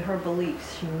true to her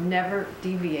beliefs. She never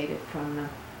deviated from them,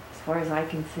 as far as I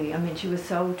can see. I mean, she was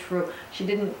so true. She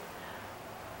didn't,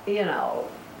 you know,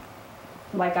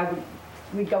 like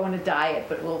we'd go on a diet,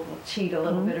 but we'll cheat a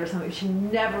little bit or something. She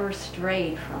never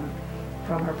strayed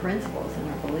from her principles and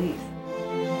her beliefs.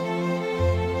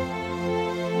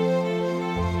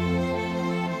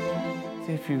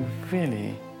 If you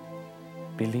really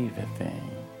believe a thing,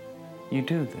 you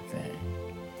do the thing.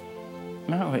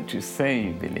 Not what you say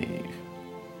you believe.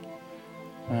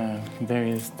 There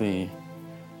is the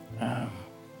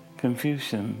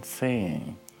Confucian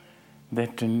saying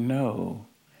that to know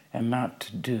and not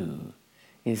to do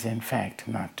is in fact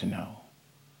not to know.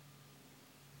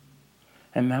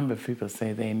 A number of people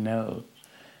say they know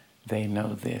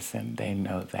this and they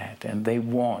know that and they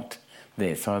want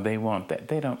this or they want that.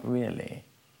 They don't really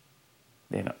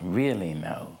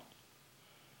know.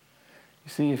 You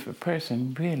see, if a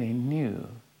person really knew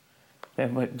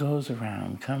that what goes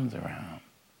around comes around,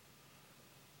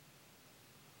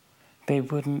 they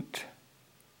wouldn't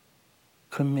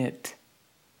commit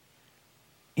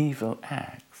evil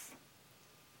acts.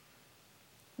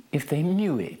 If they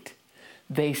knew it,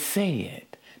 they say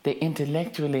it, they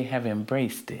intellectually have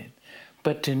embraced it,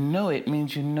 but to know it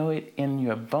means you know it in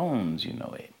your bones, you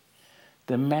know it.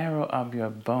 The marrow of your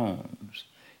bones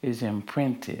is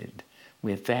imprinted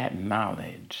with that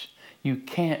knowledge. You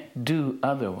can't do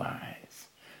otherwise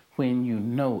when you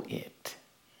know it.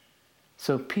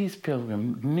 So Peace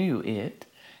Pilgrim knew it,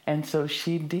 and so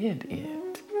she did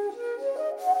it.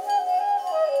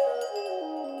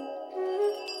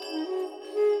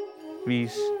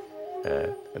 Peace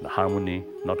and harmony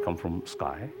not come from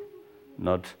sky,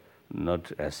 not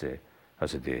as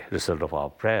the result of our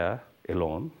prayer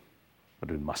alone, but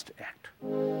we must act.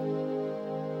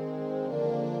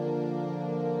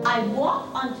 I walk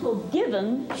until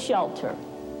given shelter.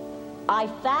 I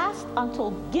fast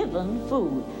until given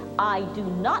food. I do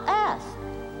not ask.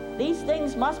 These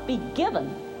things must be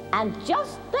given. And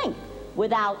just think,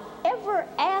 without ever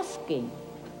asking,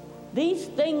 these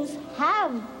things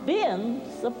have been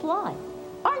supplied.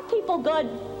 Aren't people good?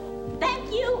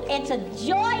 Thank you. It's a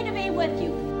joy to be with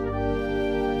you.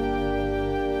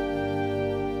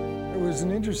 It was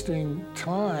an interesting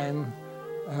time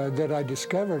that I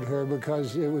discovered her,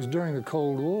 because it was during the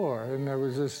Cold War, and there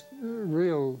was this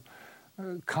real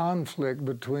conflict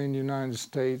between the United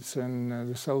States and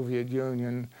the Soviet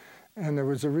Union, and there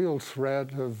was a real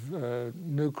threat of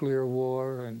nuclear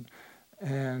war,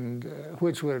 and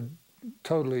which would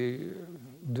totally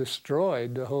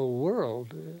destroyed the whole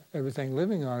world, everything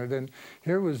living on it. And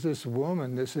here was this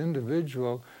woman, this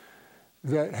individual,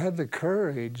 that had the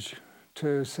courage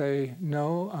to say,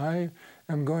 no, I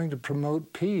am going to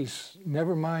promote peace.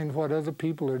 Never mind what other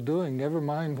people are doing. Never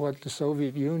mind what the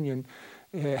Soviet Union,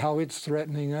 how it's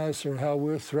threatening us, or how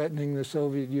we're threatening the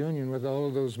Soviet Union with all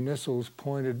of those missiles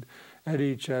pointed at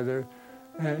each other.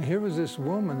 And here was this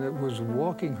woman that was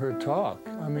walking her talk.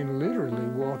 I mean, literally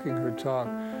walking her talk,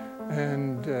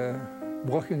 and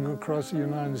walking across the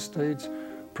United States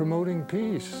promoting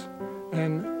peace.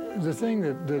 And the thing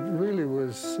that really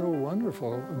was so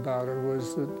wonderful about her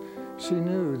was that she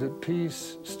knew that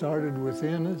peace started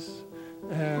within us,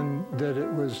 and that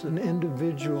it was an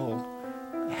individual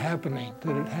happening,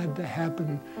 that it had to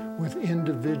happen with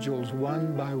individuals,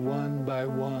 one by one by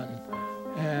one.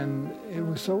 And it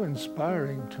was so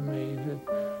inspiring to me that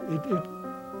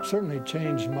it certainly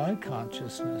changed my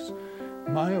consciousness,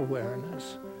 my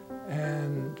awareness,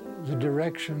 and the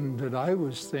direction that I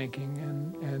was thinking,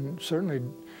 and certainly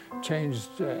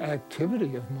changed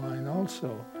activity of mine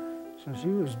also. So she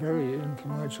was very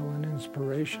influential and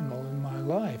inspirational in my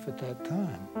life at that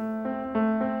time.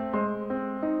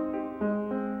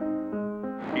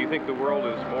 Do you think the world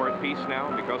is more at peace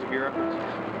now because of your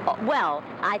efforts? Well,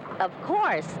 of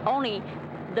course, only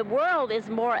the world is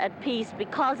more at peace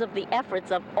because of the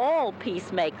efforts of all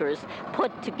peacemakers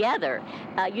put together.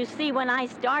 You see, when I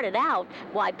started out,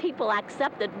 why, people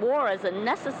accepted war as a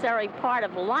necessary part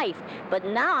of life, but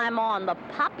now I'm on the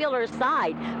popular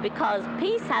side because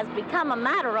peace has become a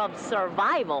matter of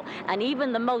survival, and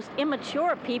even the most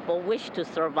immature people wish to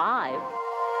survive.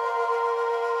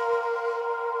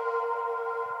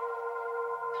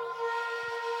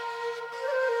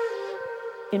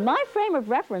 In my frame of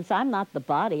reference, I'm not the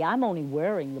body. I'm only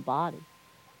wearing the body.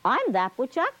 I'm that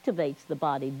which activates the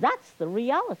body. That's the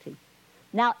reality.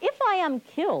 Now, if I am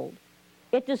killed,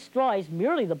 it destroys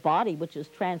merely the body, which is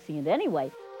transient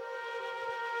anyway.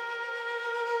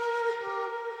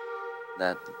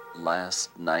 That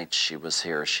last night she was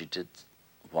here, she did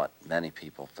what many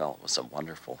people felt was a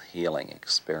wonderful healing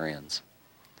experience.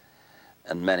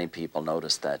 And many people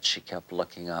noticed that. She kept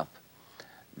looking up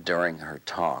during her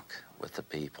talk with the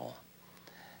people.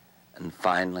 And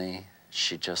finally,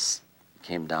 she just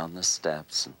came down the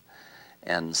steps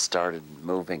and started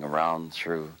moving around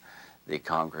through the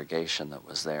congregation that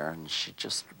was there, and she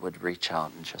just would reach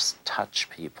out and just touch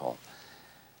people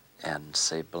and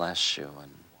say, bless you,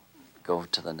 and go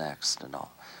to the next, and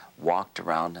all. Walked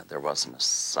around, there wasn't a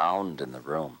sound in the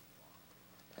room.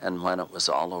 And when it was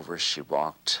all over, she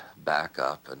walked back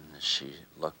up, and she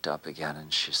looked up again,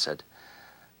 and she said,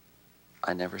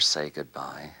 I never say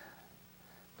goodbye,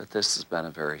 but this has been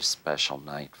a very special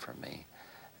night for me,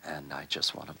 and I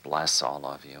just want to bless all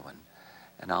of you,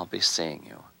 and I'll be seeing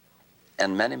you.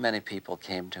 And many, many people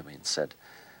came to me and said,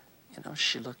 you know,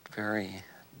 she looked very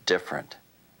different,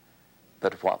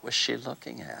 but what was she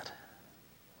looking at?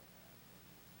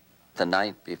 The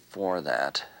night before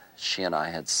that, she and I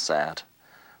had sat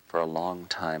for a long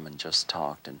time and just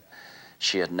talked, and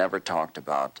she had never talked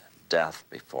about death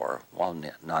before. Well,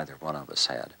 neither one of us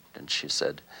had. And she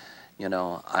said, you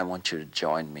know, I want you to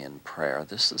join me in prayer.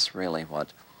 This is really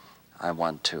what I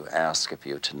want to ask of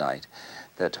you tonight,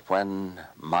 that when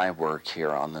my work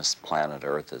here on this planet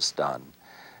Earth is done,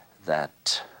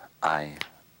 that I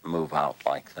move out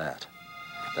like that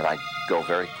I go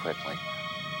very quickly.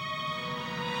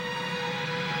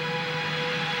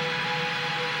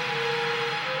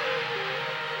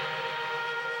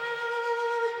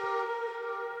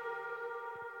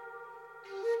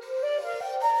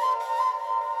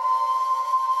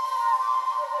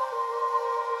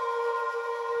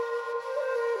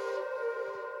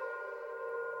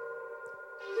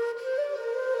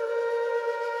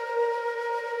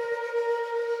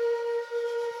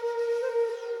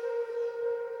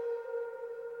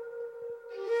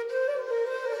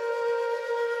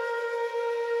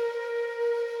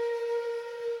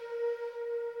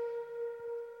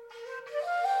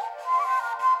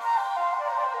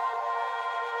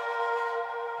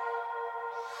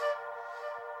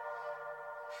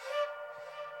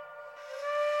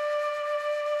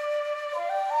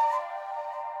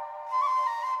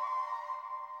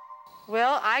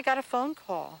 Well, I got a phone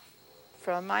call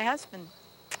from my husband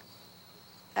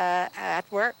at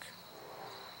work,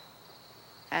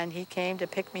 and he came to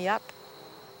pick me up.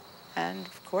 And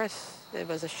of course, it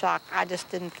was a shock. I just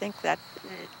didn't think that.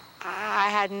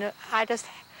 I just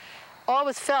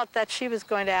always felt that she was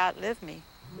going to outlive me.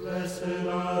 Blessed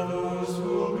are those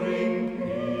who bring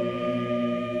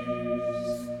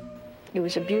peace. It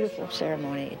was a beautiful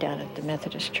ceremony down at the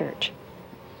Methodist Church.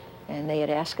 And they had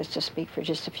asked us to speak for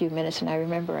just a few minutes, and I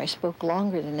remember I spoke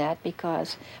longer than that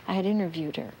because I had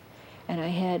interviewed her. And I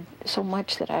had so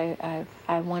much that I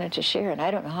wanted to share, and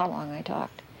I don't know how long I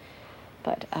talked.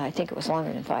 But I think it was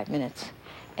longer than 5 minutes.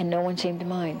 And no one seemed to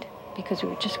mind because we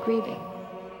were just grieving.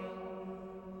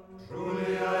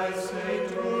 Truly I say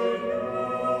to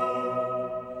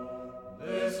you,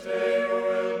 this day you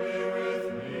will be with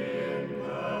me in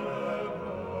paradise.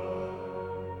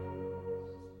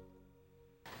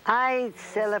 I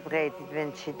celebrated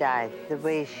when she died, the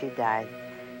way she died,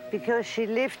 because she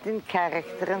lived in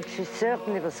character, and she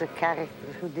certainly was a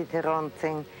character who did her own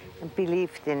thing and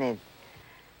believed in it.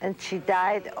 And she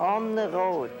died on the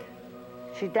road.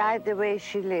 She died the way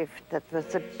she lived. That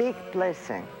was a big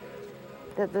blessing.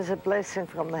 That was a blessing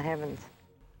from the heavens.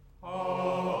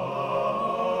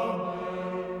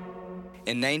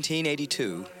 In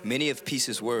 1982, many of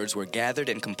Peace's words were gathered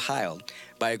and compiled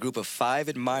by a group of 5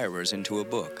 admirers into a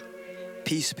book,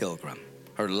 Peace Pilgrim,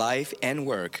 her life and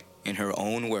work in her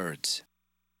own words.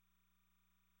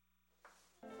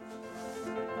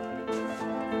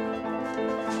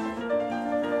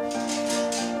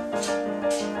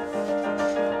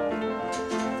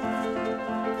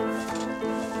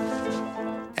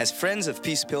 As friends of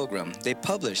Peace Pilgrim, they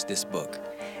published this book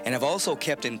and have also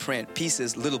kept in print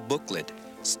Peace's little booklet,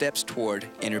 Steps Toward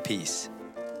Inner Peace.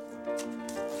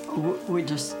 We're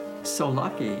just so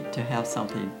lucky to have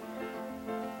something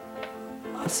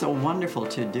so wonderful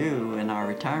to do in our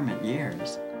retirement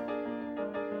years.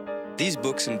 These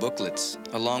books and booklets,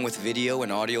 along with video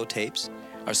and audio tapes,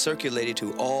 are circulated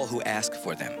to all who ask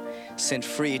for them, sent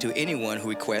free to anyone who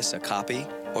requests a copy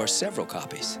or several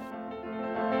copies.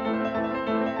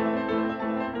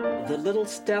 The little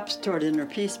Steps Toward Inner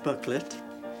Peace booklet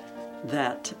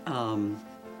that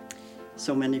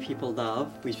so many people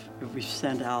love, we've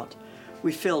sent out,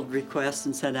 we filled requests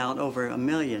and sent out over 1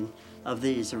 million of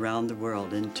these around the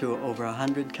world into over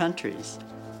 100 countries.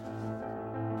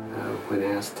 When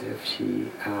asked if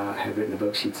she had written a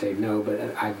book, she'd say no, but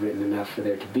I've written enough for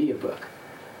there to be a book.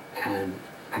 And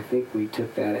I think we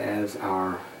took that as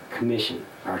our commission,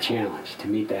 our challenge, to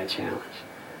meet that challenge,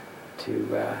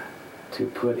 to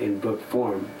put in book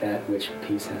form that which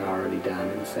Peace had already done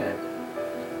and said.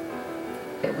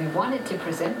 We wanted to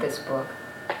present this book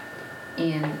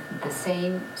in the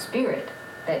same spirit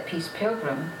that Peace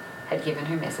Pilgrim had given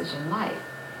her message in life.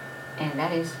 And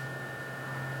that is,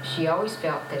 she always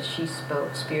felt that she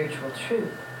spoke spiritual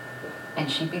truth. And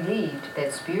she believed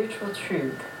that spiritual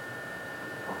truth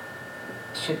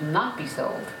should not be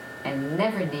sold and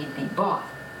never need be bought,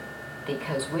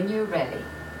 because when you're ready,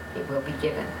 it will be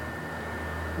given.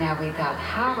 Now we thought,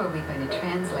 how are we going to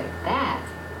translate that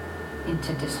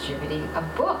into distributing a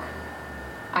book?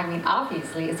 I mean,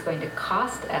 obviously it's going to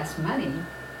cost us money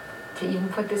to even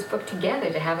put this book together,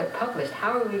 to have it published.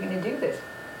 How are we going to do this?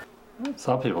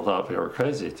 Some people thought we were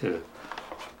crazy to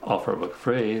offer a book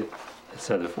free. They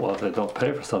said, if they don't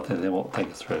pay for something, they won't think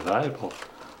it's very valuable.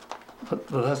 But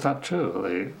that's not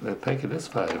true. They think it is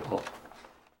valuable.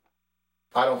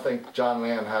 I don't think John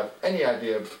and Ann had any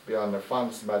idea beyond their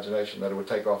fondest imagination that it would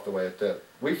take off the way it did.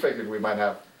 We figured we might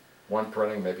have 1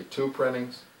 printing, maybe 2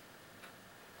 printings.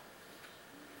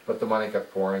 But the money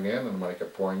kept pouring in, and the money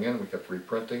kept pouring in, and we kept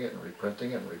reprinting it and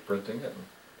reprinting it and reprinting it. And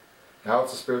now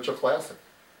it's a spiritual classic.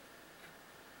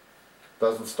 It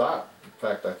doesn't stop. In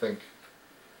fact, I think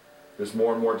there's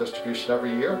more and more distribution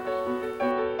every year.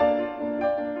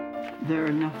 There are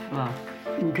enough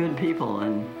good people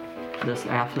in this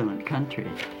affluent country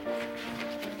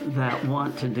that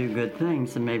want to do good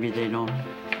things, and maybe they don't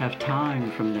have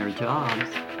time from their jobs,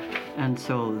 and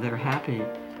so they're happy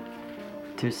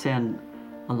to send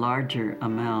a larger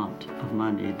amount of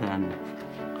money than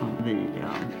the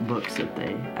books that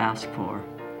they ask for.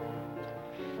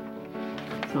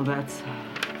 So that's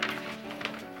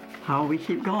how we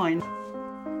keep going.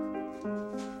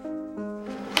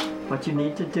 What you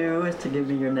need to do is to give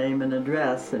me your name and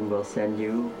address, and we'll send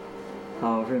you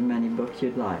however many books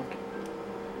you'd like.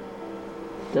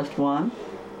 Just one?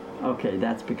 Okay,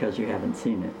 that's because you haven't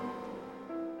seen it.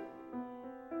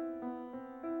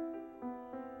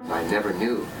 I never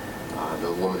knew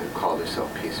the woman who called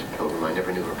herself Peace Pilgrim. I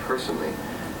never knew her personally,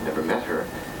 never met her.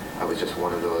 I was just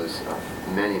one of those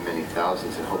many, many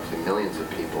thousands and hopefully millions of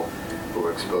people who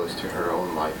were exposed to her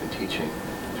own life and teaching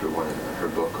through one of her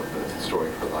book, The Story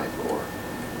of Her Life, or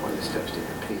One of the Steps to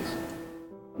Inner Peace.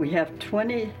 We have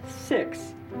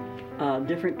 26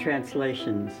 different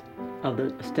translations of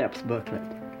the Steps booklet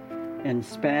in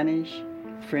Spanish,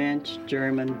 French,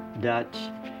 German, Dutch,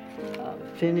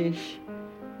 Finnish,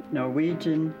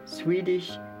 Norwegian,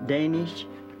 Swedish, Danish,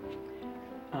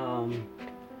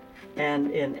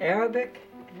 and in Arabic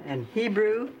and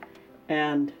Hebrew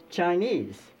and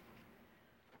Chinese.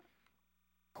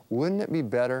 Wouldn't it be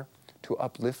better to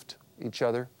uplift each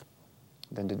other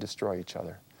than to destroy each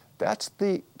other? That's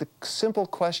the simple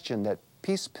question that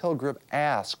Peace Pilgrim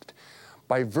asked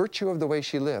by virtue of the way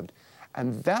she lived.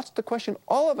 And that's the question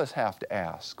all of us have to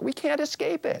ask. We can't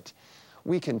escape it.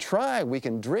 We can try, we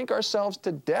can drink ourselves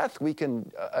to death, we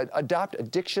can adopt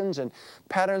addictions and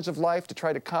patterns of life to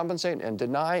try to compensate and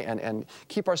deny and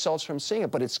keep ourselves from seeing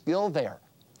it, but it's still there.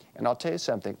 And I'll tell you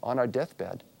something, on our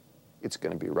deathbed, it's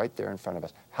going to be right there in front of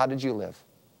us. How did you live?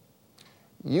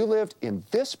 You lived in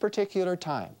this particular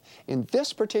time, in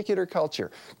this particular culture,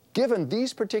 given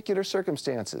these particular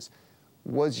circumstances.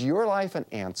 Was your life an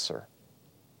answer,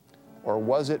 or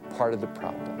was it part of the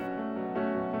problem?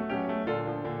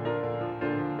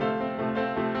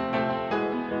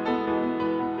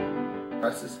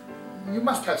 I says, you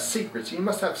must have secrets, you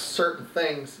must have certain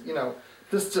things, you know,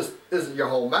 this just isn't your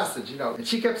whole message, you know. And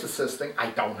she kept insisting,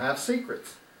 I don't have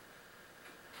secrets.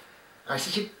 I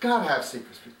said, you gotta have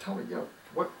secrets. Tell me, you know,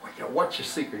 what's your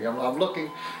secret? I'm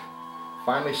looking.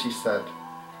 Finally, she said,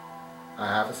 I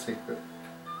have a secret,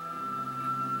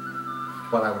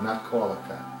 but I would not call it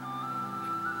that.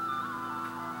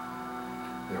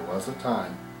 There was a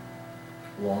time,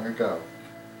 long ago,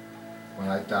 when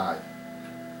I died,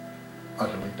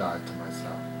 utterly died to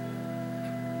myself.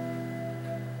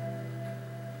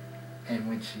 And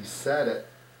when she said it,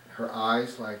 her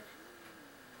eyes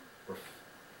were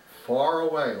far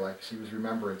away, like she was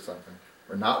remembering something,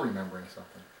 or not remembering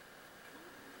something.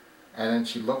 And then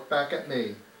she looked back at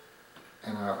me,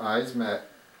 and our eyes met,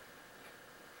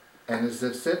 and as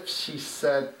if she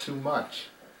said too much.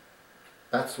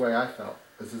 That's the way I felt,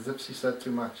 as if she said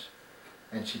too much.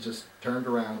 And she just turned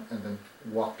around and then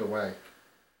walked away.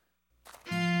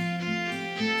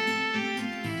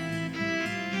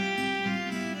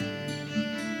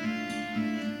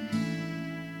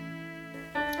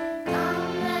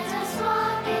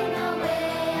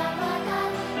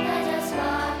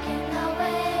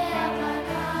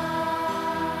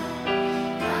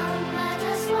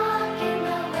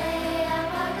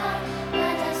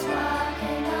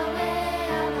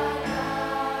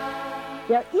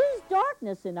 There is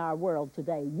darkness in our world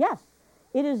today, yes.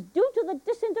 It is due to the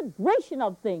disintegration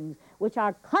of things which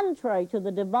are contrary to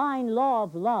the divine law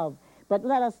of love. But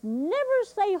let us never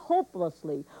say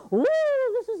hopelessly,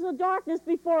 "Oh, this is the darkness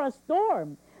before a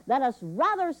storm." Let us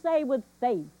rather say with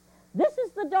faith, "This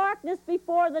is the darkness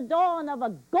before the dawn of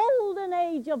a golden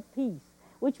age of peace,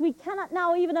 which we cannot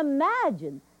now even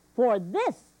imagine. For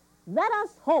this, let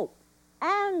us hope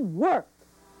and work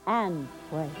and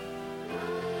pray."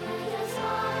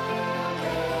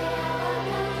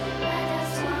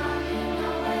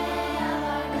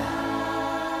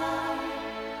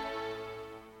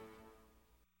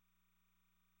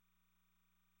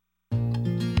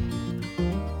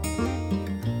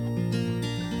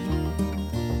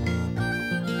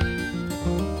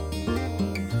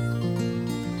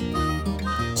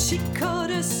 She called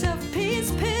herself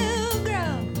Peace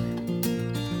Pilgrim.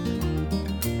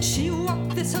 She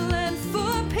walked this land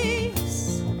for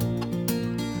peace.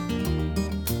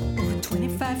 Over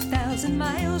 25,000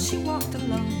 miles she walked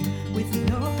alone, with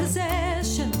no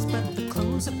possessions but the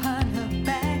clothes upon her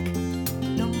back.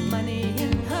 No money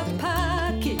in her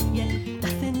pocket, yet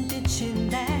nothing did she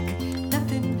lack,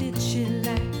 nothing did she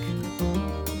lack.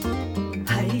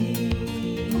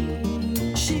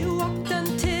 She walked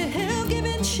until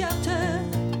given shelter,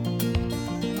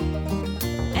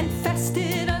 and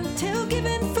fasted until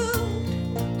given food.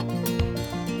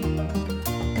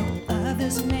 Though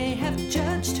others may have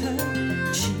judged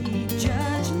her, she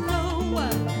judged no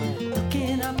one,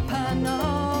 looking upon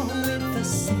all with a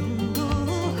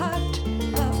single heart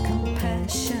of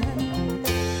compassion.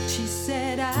 She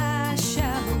said, I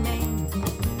shall remain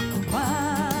a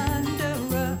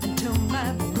wanderer until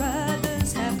my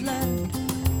brothers have learned,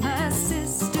 my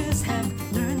sisters have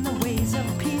learned the ways of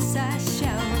peace. I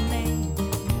shall remain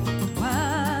a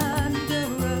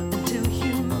wanderer until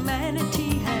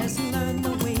humanity has learned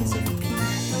the ways of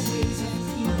peace, the ways of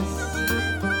peace.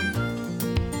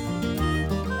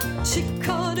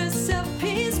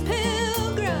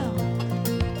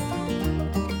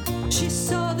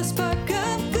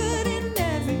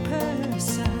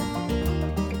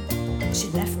 She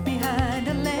left behind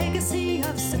a legacy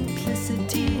of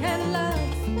simplicity and love.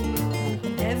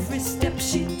 And every step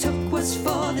she took was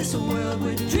for this world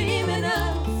we're dreaming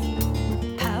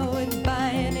of, powered by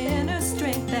an inner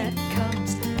strength that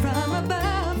comes from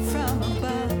above, from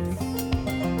above.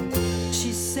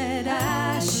 She said,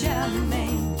 I shall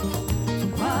remain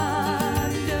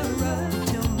wanderer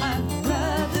till my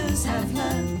brothers have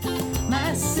learned,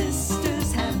 my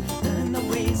sisters have learned the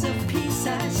ways of peace.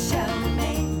 I shall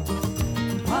remain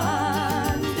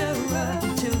wanderer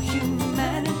till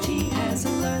humanity has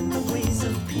learned the ways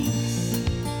of peace.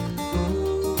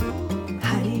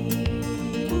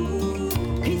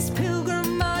 Peace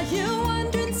Pilgrim, are you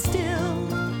wandering still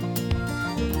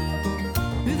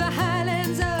through the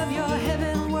highlands of your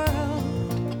heaven world?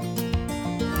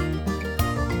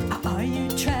 Are you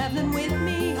traveling with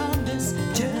me on this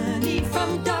journey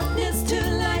from darkness to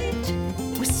light?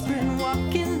 Whisper and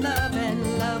walk in love,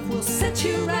 and love will set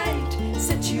you right,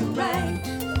 set you right.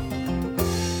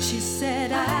 She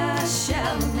said, I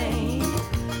shall remain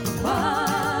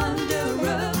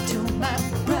wanderer till my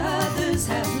brothers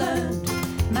have learned,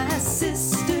 my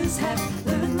sisters have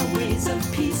learned the ways of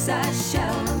peace. I shall